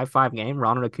a 5-5 game,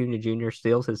 Ronald Acuna Jr.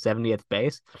 steals his 70th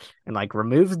base and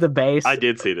removes the base. I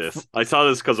did see this. I saw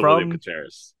this because of William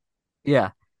Contreras.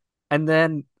 Yeah. And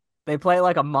then they play a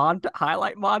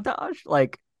highlight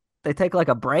montage. They take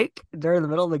a break during the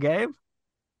middle of the game.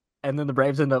 And then the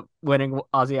Braves end up winning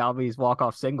Ozzie Albies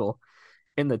walk-off single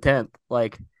in the 10th.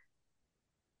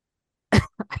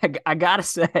 I gotta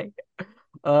say,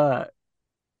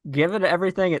 given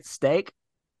everything at stake,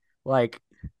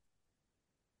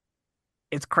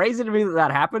 it's crazy to me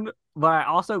that happened, but I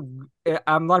also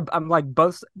I'm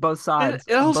both sides.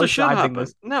 It also should happen.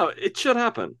 This. No, it should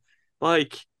happen.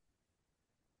 That's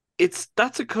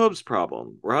a Cubs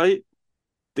problem, right?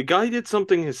 The guy did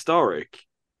something historic.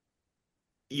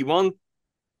 You want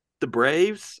the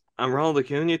Braves and Ronald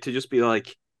Acuna to just be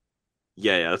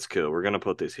yeah, that's cool. We're gonna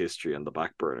put this history on the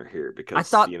back burner here because I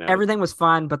thought everything was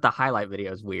fine, but the highlight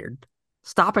video is weird.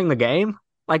 Stopping the game,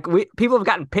 people have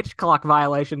gotten pitch clock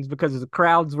violations because the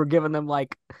crowds were giving them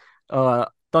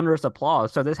thunderous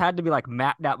applause. So this had to be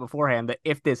mapped out beforehand that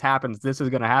if this happens, this is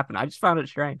gonna happen. I just found it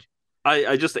strange.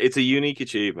 It's a unique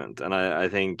achievement, and I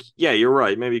think you're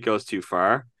right. Maybe it goes too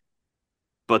far.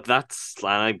 But that's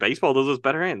baseball does us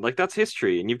better in. That's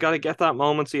history, and you've got to get that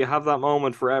moment so you have that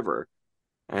moment forever.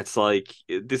 And it's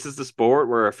this is the sport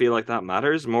where I feel that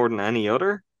matters more than any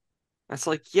other. It's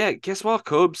guess what,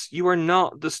 Cubs? You are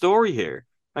not the story here,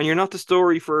 and you're not the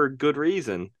story for a good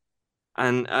reason.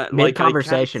 And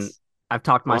mid-conversation, I've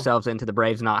talked myself into the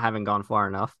Braves not having gone far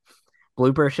enough.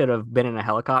 Blooper should have been in a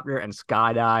helicopter and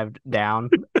skydived down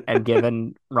and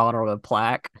given Ronald a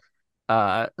plaque.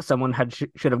 Someone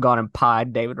should have gone and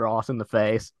pied David Ross in the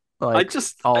face. All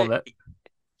of it.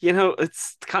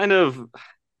 It's kind of.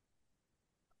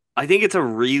 I think it's a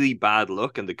really bad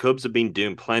look, and the Cubs have been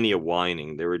doing plenty of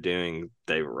whining. David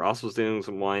Ross was doing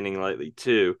some whining lately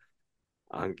too.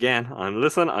 Again, I'm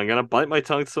gonna bite my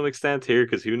tongue to some extent here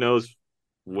because who knows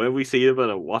when we see it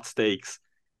and at what stakes.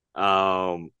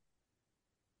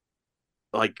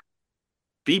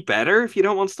 Be better if you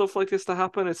don't want stuff like this to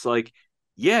happen. It's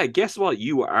yeah, guess what?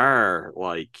 You are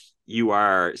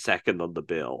second on the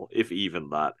bill, if even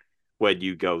that, when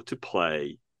you go to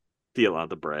play the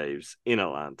Atlanta Braves in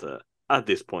Atlanta at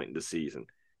this point in the season.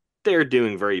 They're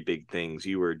doing very big things.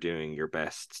 You are doing your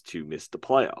best to miss the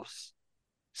playoffs.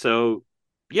 So,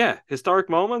 yeah, historic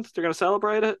moment. They're going to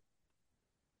celebrate it.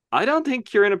 I don't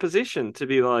think you're in a position to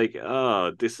be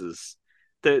this is...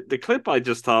 The clip I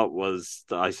just thought was...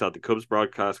 I saw the Cubs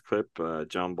broadcast clip.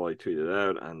 John Boy tweeted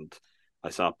out, and I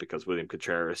saw it because William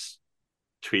Contreras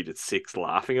tweeted 6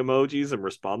 laughing emojis in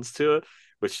response to it,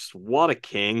 which is what a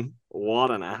king. What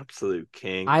an absolute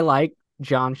king. I like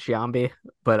John Sciambi,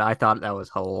 but I thought that was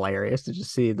hilarious to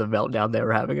just see the meltdown they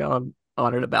were having on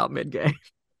it about mid-game.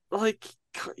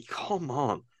 come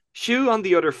on. Shoe on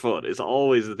the other foot is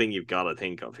always the thing you've got to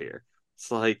think of here.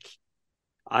 It's like,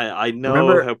 I know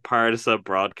Remember, how partisan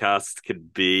broadcasts can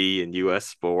be in US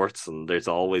sports, and there's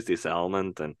always this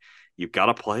element, and you've got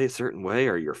to play a certain way,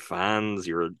 or your fans,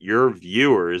 your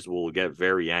viewers will get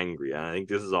very angry. And I think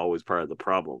this is always part of the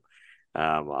problem.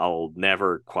 I'll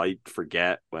never quite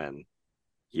forget when,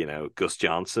 Gus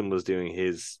Johnson was doing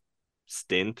his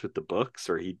stint with the Bucks,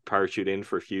 or he'd parachute in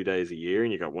for a few days a year,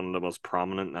 and you got one of the most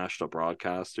prominent national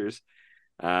broadcasters,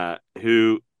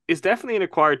 who is definitely an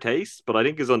acquired taste, but I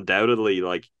think is undoubtedly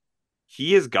like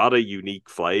he has got a unique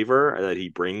flavor that he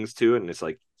brings to it, and it's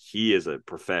like he is a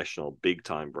professional, big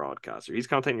time broadcaster. He's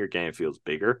commentating your game feels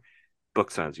bigger.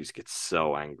 Bucks fans used to get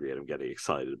so angry at him getting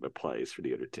excited about plays for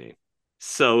the other team,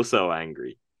 so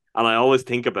angry, and I always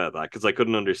think about that because I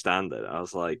couldn't understand it. I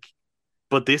was like,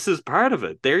 but this is part of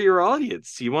it. They're your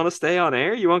audience. You want to stay on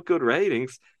air. You want good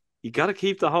ratings. You got to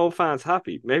keep the home fans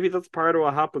happy. Maybe that's part of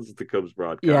what happens with the Cubs yeah,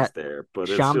 broadcast there, but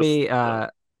it's just Shambi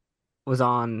was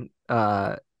on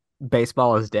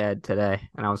Baseball is Dead today,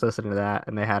 and I was listening to that,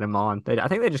 and they had him on. I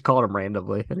think they just called him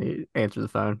randomly, and he answered the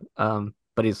phone.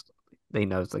 But he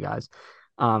knows the guys.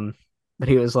 But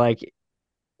he was like,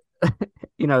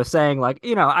 saying like,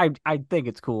 I think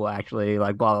it's cool actually,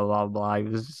 like blah blah blah blah. He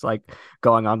was just like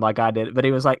going on like I did, but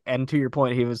he was like, and to your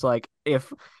point, he was like,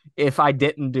 if I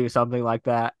didn't do something like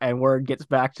that, and word gets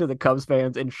back to the Cubs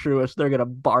fans in Truist, they're gonna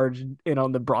barge in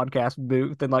on the broadcast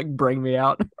booth and like bring me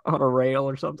out on a rail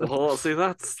or something. well, see,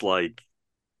 that's like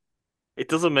it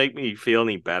doesn't make me feel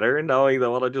any better knowing that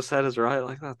what I just said is right.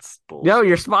 Like that's No,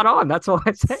 you're bullshit. spot on. That's all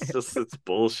I say. It's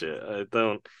bullshit. I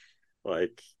don't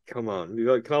like. Come on,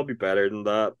 you can all be better than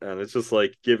that. And it's just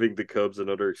like giving the Cubs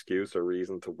another excuse or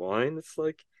reason to whine. It's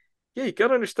like, yeah, you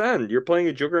gotta understand, you're playing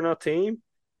a juggernaut team.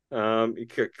 A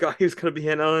guy who's gonna be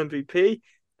an MVP,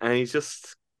 and he's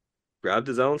just grabbed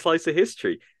his own slice of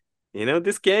history.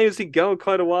 This game's been going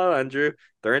quite a while, Andrew.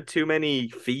 There aren't too many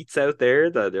feats out there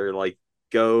that are like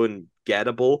go and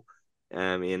gettable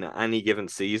in any given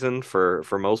season for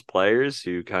most players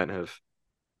who kind of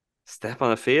step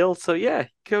on a field. So yeah,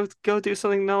 go do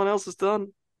something no one else has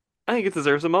done. I think it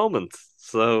deserves a moment.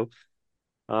 So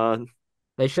uh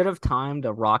They should have timed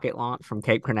a rocket launch from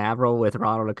Cape Canaveral with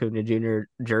Ronald Acuna Jr.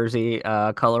 jersey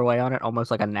colorway on it,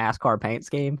 almost like a NASCAR paint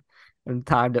scheme, and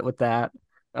timed it with that.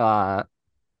 Uh,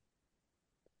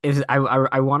 is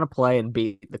I want to play and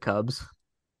beat the Cubs,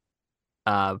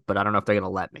 but I don't know if they're gonna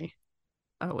let me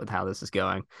with how this is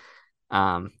going.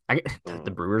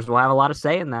 The Brewers will have a lot of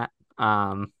say in that.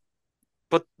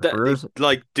 but Brewers,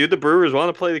 like, do the Brewers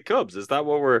want to play the Cubs? Is that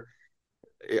what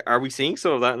are we seeing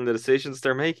some of that in the decisions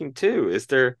they're making too? Is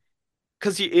there,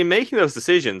 because in making those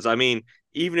decisions, I mean,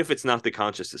 even if it's not the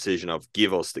conscious decision of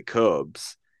give us the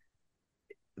Cubs,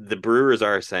 the Brewers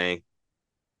are saying,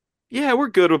 yeah, we're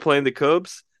good with playing the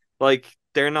Cubs. Like,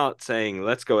 they're not saying,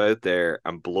 let's go out there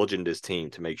and bludgeon this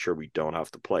team to make sure we don't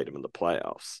have to play them in the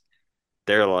playoffs.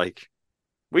 They're like,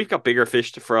 we've got bigger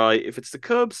fish to fry. If it's the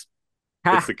Cubs,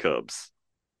 it's the Cubs.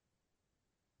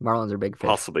 Marlins are big fish.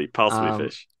 Possibly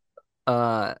fish.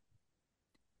 Uh,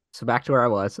 so back to where I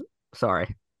was.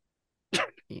 Sorry.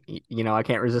 I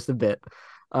can't resist a bit.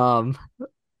 Um,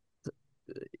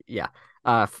 yeah.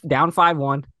 Down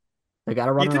 5-1. They got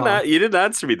to run You didn't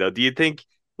answer me though. Do you think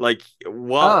like there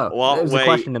what was way? a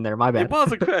question in there. My bad. It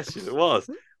was a question. It was.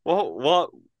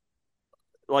 What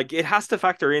like it has to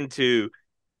factor into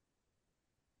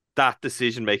that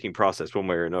decision making process one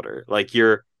way or another. Like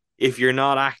if you're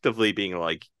not actively being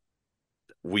like,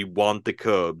 we want the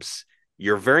Cubs,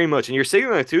 you're very much, and you're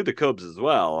signaling to the Cubs as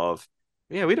well of,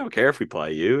 yeah, we don't care if we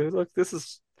play you. Look, this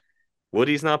is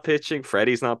Woody's not pitching,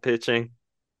 Freddie's not pitching.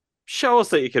 Show us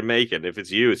that you can make it. If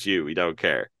it's you, it's you. We don't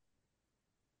care.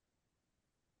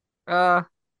 Uh,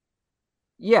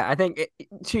 yeah, I think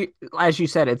as you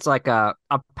said, it's like a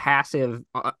passive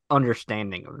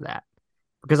understanding of that,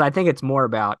 because I think it's more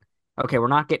about, okay, we're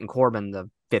not getting Corbin the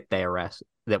fifth day of rest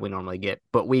that we normally get,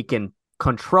 but we can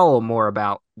control more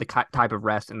about the type of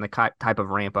rest and the type of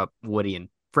ramp up Woody and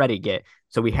Freddie get.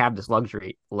 So we have this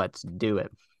luxury. Let's do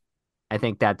it. I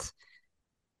think that's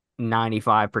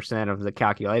 95% of the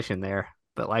calculation there.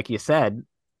 But like you said,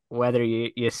 whether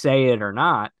you say it or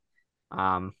not,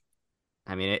 I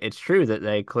mean, it's true that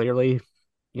they clearly,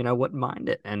 wouldn't mind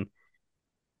it. And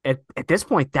at this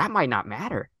point, that might not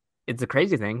matter. It's a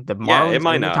crazy thing. The Marlins it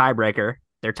might in the not. tiebreaker.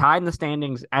 They're tied in the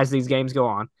standings as these games go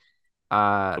on.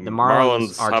 The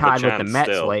Marlins are have a tied with the chance Mets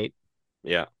still. late.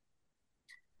 Yeah.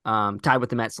 Tied with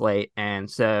the Mets late. And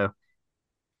so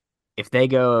if they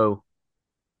go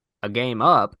a game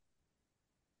up,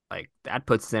 like that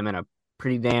puts them in a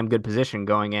pretty damn good position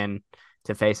going in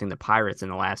to facing the Pirates in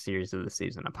the last series of the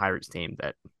season, a Pirates team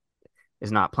that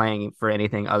is not playing for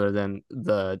anything other than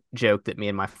the joke that me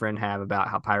and my friend have about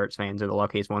how Pirates fans are the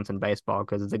luckiest ones in baseball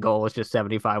because the goal is just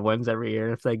 75 wins every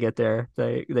year. If they get there,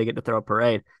 they get to throw a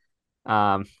parade.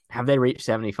 Have they reached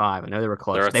 75? I know they were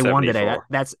close. They're at They won today. 74.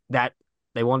 That's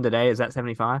they won today. Is that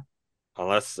 75?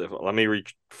 Let me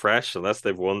refresh. Unless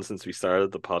they've won since we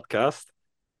started the podcast.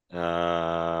 They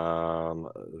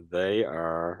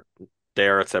are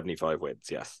at 75 wins.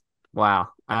 Yes. Wow.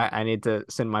 I need to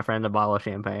send my friend a bottle of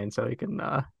champagne so he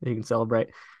can celebrate.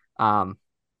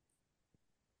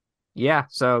 Yeah,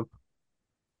 so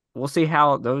we'll see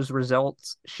how those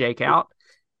results shake out.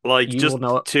 Like, You just will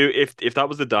know to if that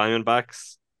was the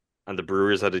Diamondbacks and the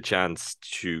Brewers had a chance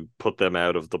to put them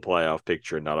out of the playoff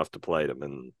picture and not have to play them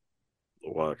in the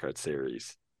wildcard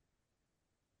series,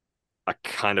 I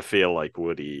kind of feel like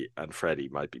Woody and Freddie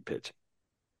might be pitching.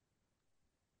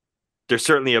 There's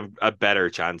certainly a better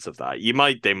chance of that.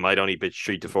 They might only pitch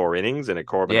 3 to 4 innings in a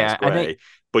Corbin-esque I way, think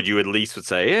but you at least would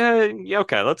say, yeah,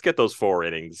 okay, let's get those 4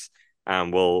 innings,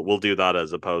 and we'll do that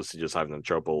as opposed to just having them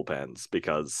throw bullpens,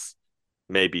 because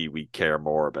maybe we care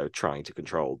more about trying to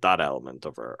control that element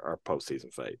of our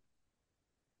postseason fate.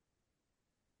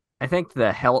 I think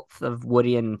the health of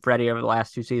Woody and Freddie over the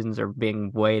last 2 seasons are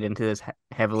being weighed into this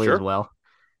heavily as Sure. well.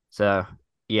 So,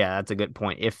 yeah, that's a good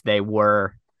point. If they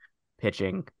were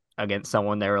pitching against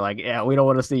someone, they were like, "Yeah, we don't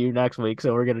want to see you next week,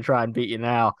 so we're going to try and beat you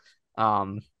now."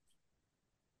 I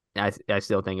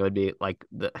still think it would be like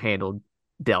handled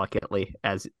delicately,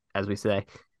 as we say.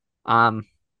 So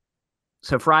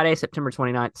Friday, September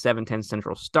 29th, 7:10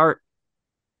 Central start.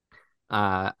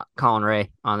 Colin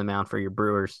Ray on the mound for your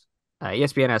Brewers.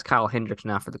 ESPN has Kyle Hendricks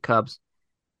now for the Cubs.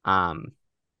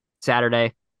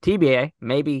 Saturday, TBA,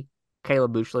 maybe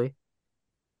Caleb Buchley,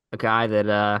 a guy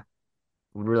that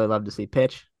would really love to see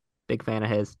pitch. Big fan of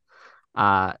his.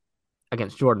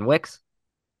 Against Jordan Wicks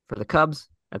for the Cubs.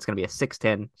 That's going to be a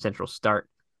 6:10 Central start.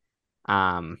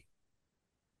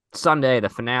 Sunday, the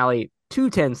finale,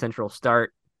 2:10 Central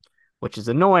start, which is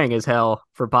annoying as hell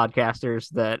for podcasters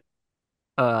that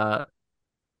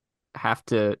have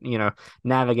to,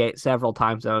 navigate several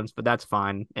time zones, but that's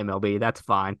fine. MLB, that's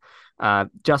fine.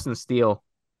 Justin Steele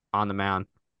on the mound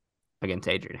against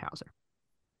Adrian Hauser.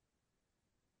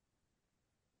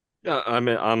 Yeah,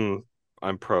 I'm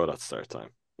pro that start time.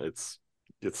 It's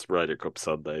Ryder Cup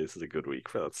Sunday. This is a good week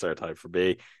for that start time for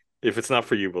me. If it's not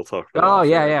for you, we'll talk about it. Oh,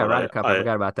 yeah, Ryder Cup. I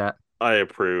forgot about that. I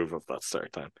approve of that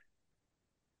start time.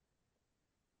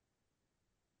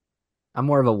 I'm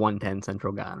more of a 1:10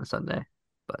 Central guy on a Sunday,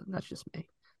 but that's just me.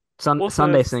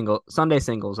 Sunday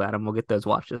singles, Adam. We'll get those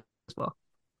watched as well.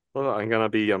 Well, I'm gonna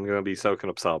be soaking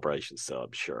up celebrations still,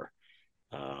 I'm sure.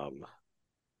 The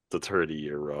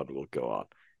 30-year run will go on.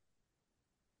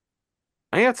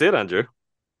 I think that's it, Andrew.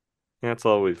 That's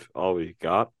all we've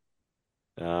got.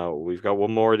 We've got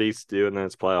one more of these to do, and then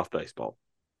it's playoff baseball.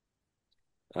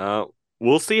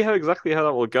 We'll see how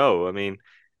that will go. I mean,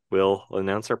 we'll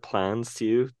announce our plans to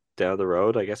you down the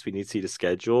road. I guess we need to see the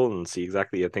schedule and see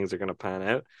exactly how things are going to pan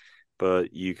out.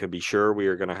 But you can be sure we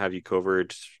are going to have you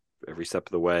covered every step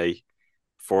of the way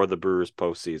for the Brewers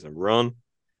postseason run.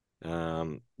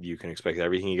 You can expect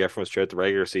everything you get from us throughout the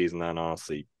regular season, and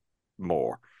honestly,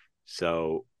 more.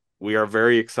 So we are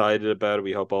very excited about it.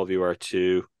 We hope all of you are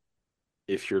too.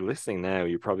 If you're listening now,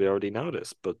 you probably already know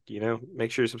this, but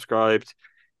make sure you're subscribed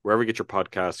wherever you get your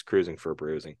podcasts. Cruising for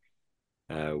Bruising.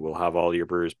 We'll have all your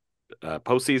Brewers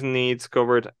postseason needs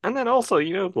covered, and then also,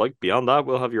 like beyond that,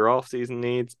 we'll have your off-season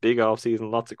needs, big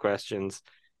off-season, lots of questions.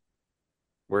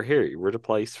 We're here. We're the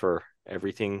place for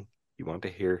everything you want to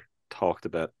hear talked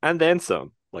about, and then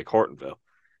some, like Hortonville,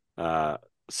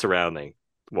 surrounding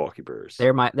Milwaukee Brewers.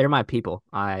 They're my people.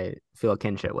 I feel a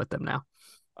kinship with them now.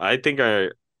 I think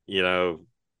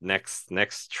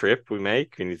next trip we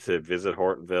make, we need to visit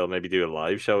Hortonville, maybe do a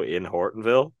live show in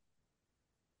Hortonville.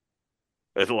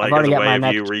 I've already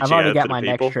got my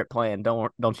next trip planned.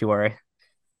 Don't you worry.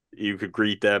 You could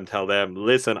greet them, tell them,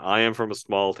 listen, I am from a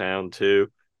small town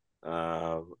too.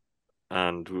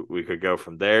 And we could go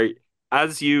from there.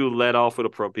 As you let off with a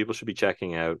pro, people should be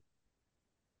checking out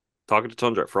Talking to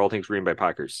Tundra for all things Green Bay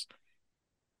Packers.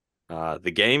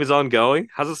 The game is ongoing.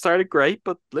 Hasn't started great,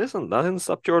 but listen, that didn't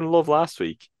stop Jordan Love last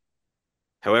week.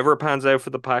 However it pans out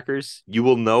for the Packers, you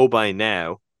will know by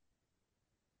now.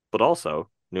 But also,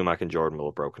 Numac and Jordan will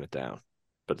have broken it down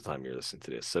by the time you're listening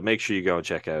to this. So make sure you go and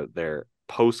check out their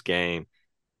post-game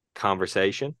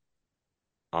conversation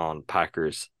on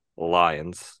Packers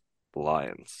Lions,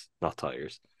 not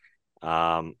Tigers.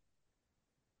 And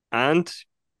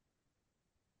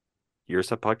Your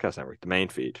Set Podcast Network, the main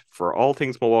feed for all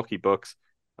things Milwaukee Bucks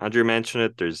Andrew mentioned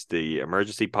it. There's the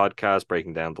emergency podcast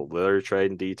breaking down the Lillard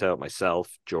trade in detail.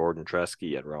 Myself, Jordan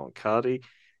Tresky, and Rowan Cotty.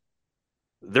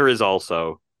 There is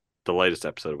also the latest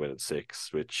episode of Win at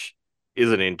Six, which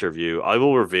is an interview. I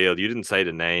will reveal. You didn't say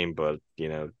the name, but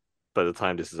by the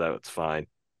time this is out, it's fine.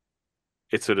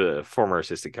 It's with a former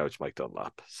assistant coach, Mike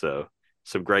Dunlap. So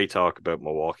some great talk about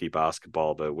Milwaukee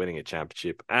basketball, about winning a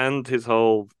championship, and his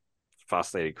whole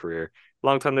fascinating career.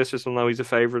 Long-time listeners will know he's a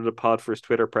favorite of the pod for his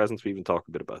Twitter presence. We even talk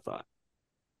a bit about that.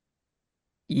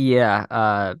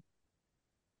 Yeah.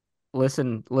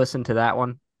 Listen to that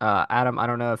one. Adam, I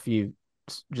don't know if you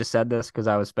just said this because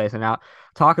I was spacing out.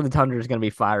 Talk of the Tundra is going to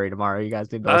be fiery tomorrow. You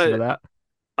guys need to listen to that.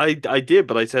 I did,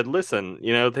 but I said, listen,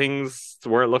 things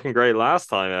weren't looking great last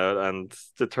time out, and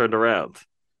it turned around.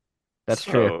 That's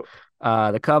true.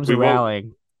 The Cubs are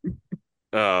rallying.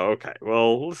 Oh, okay.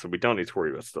 Well, listen, we don't need to worry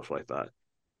about stuff like that.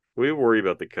 We worry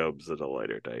about the Cubs at a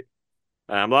later date.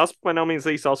 Last but by no means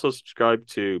least, also subscribe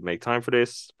to Make Time for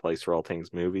This, place for all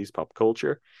things movies, pop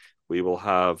culture. We will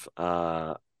have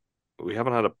we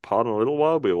haven't had a pod in a little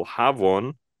while. We will have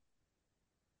one.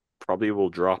 Probably will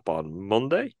drop on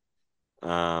Monday.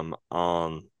 On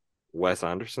Wes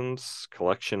Anderson's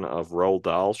collection of Roald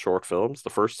Dahl short films. The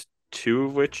first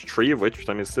three of which,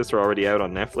 I mean, are already out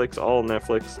on Netflix, all on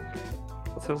Netflix.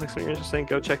 That sounds like something interesting.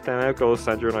 Go check them out. Go with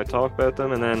Sandra and I talk about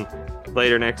them. And then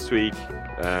later next week,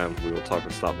 we will talk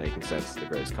about Stop Making Sense, the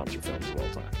greatest concert films of all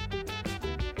time.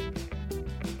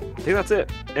 I think that's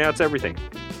it. Yeah, that's everything.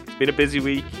 It's been a busy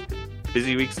week.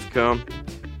 Busy weeks to come.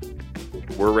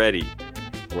 We're ready.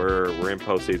 We're in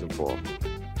postseason form.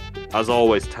 As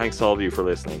always, thanks to all of you for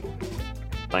listening.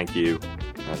 Thank you,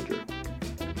 Andrew.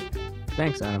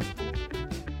 Thanks, Adam.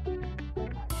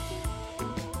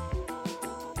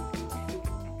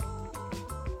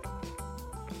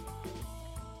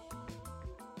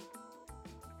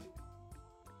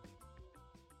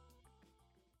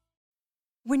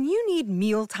 When you need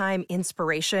mealtime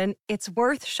inspiration, it's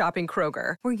worth shopping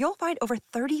Kroger, where you'll find over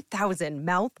 30,000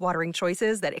 mouth-watering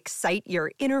choices that excite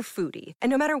your inner foodie. And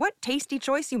no matter what tasty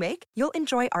choice you make, you'll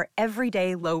enjoy our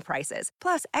everyday low prices,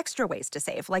 plus extra ways to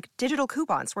save, like digital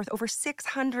coupons worth over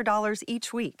 $600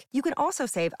 each week. You can also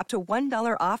save up to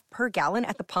 $1 off per gallon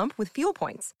at the pump with fuel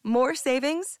points. More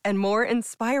savings and more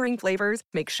inspiring flavors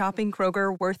make shopping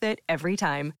Kroger worth it every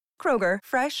time. Kroger,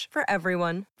 fresh for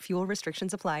everyone. Fuel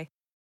restrictions apply.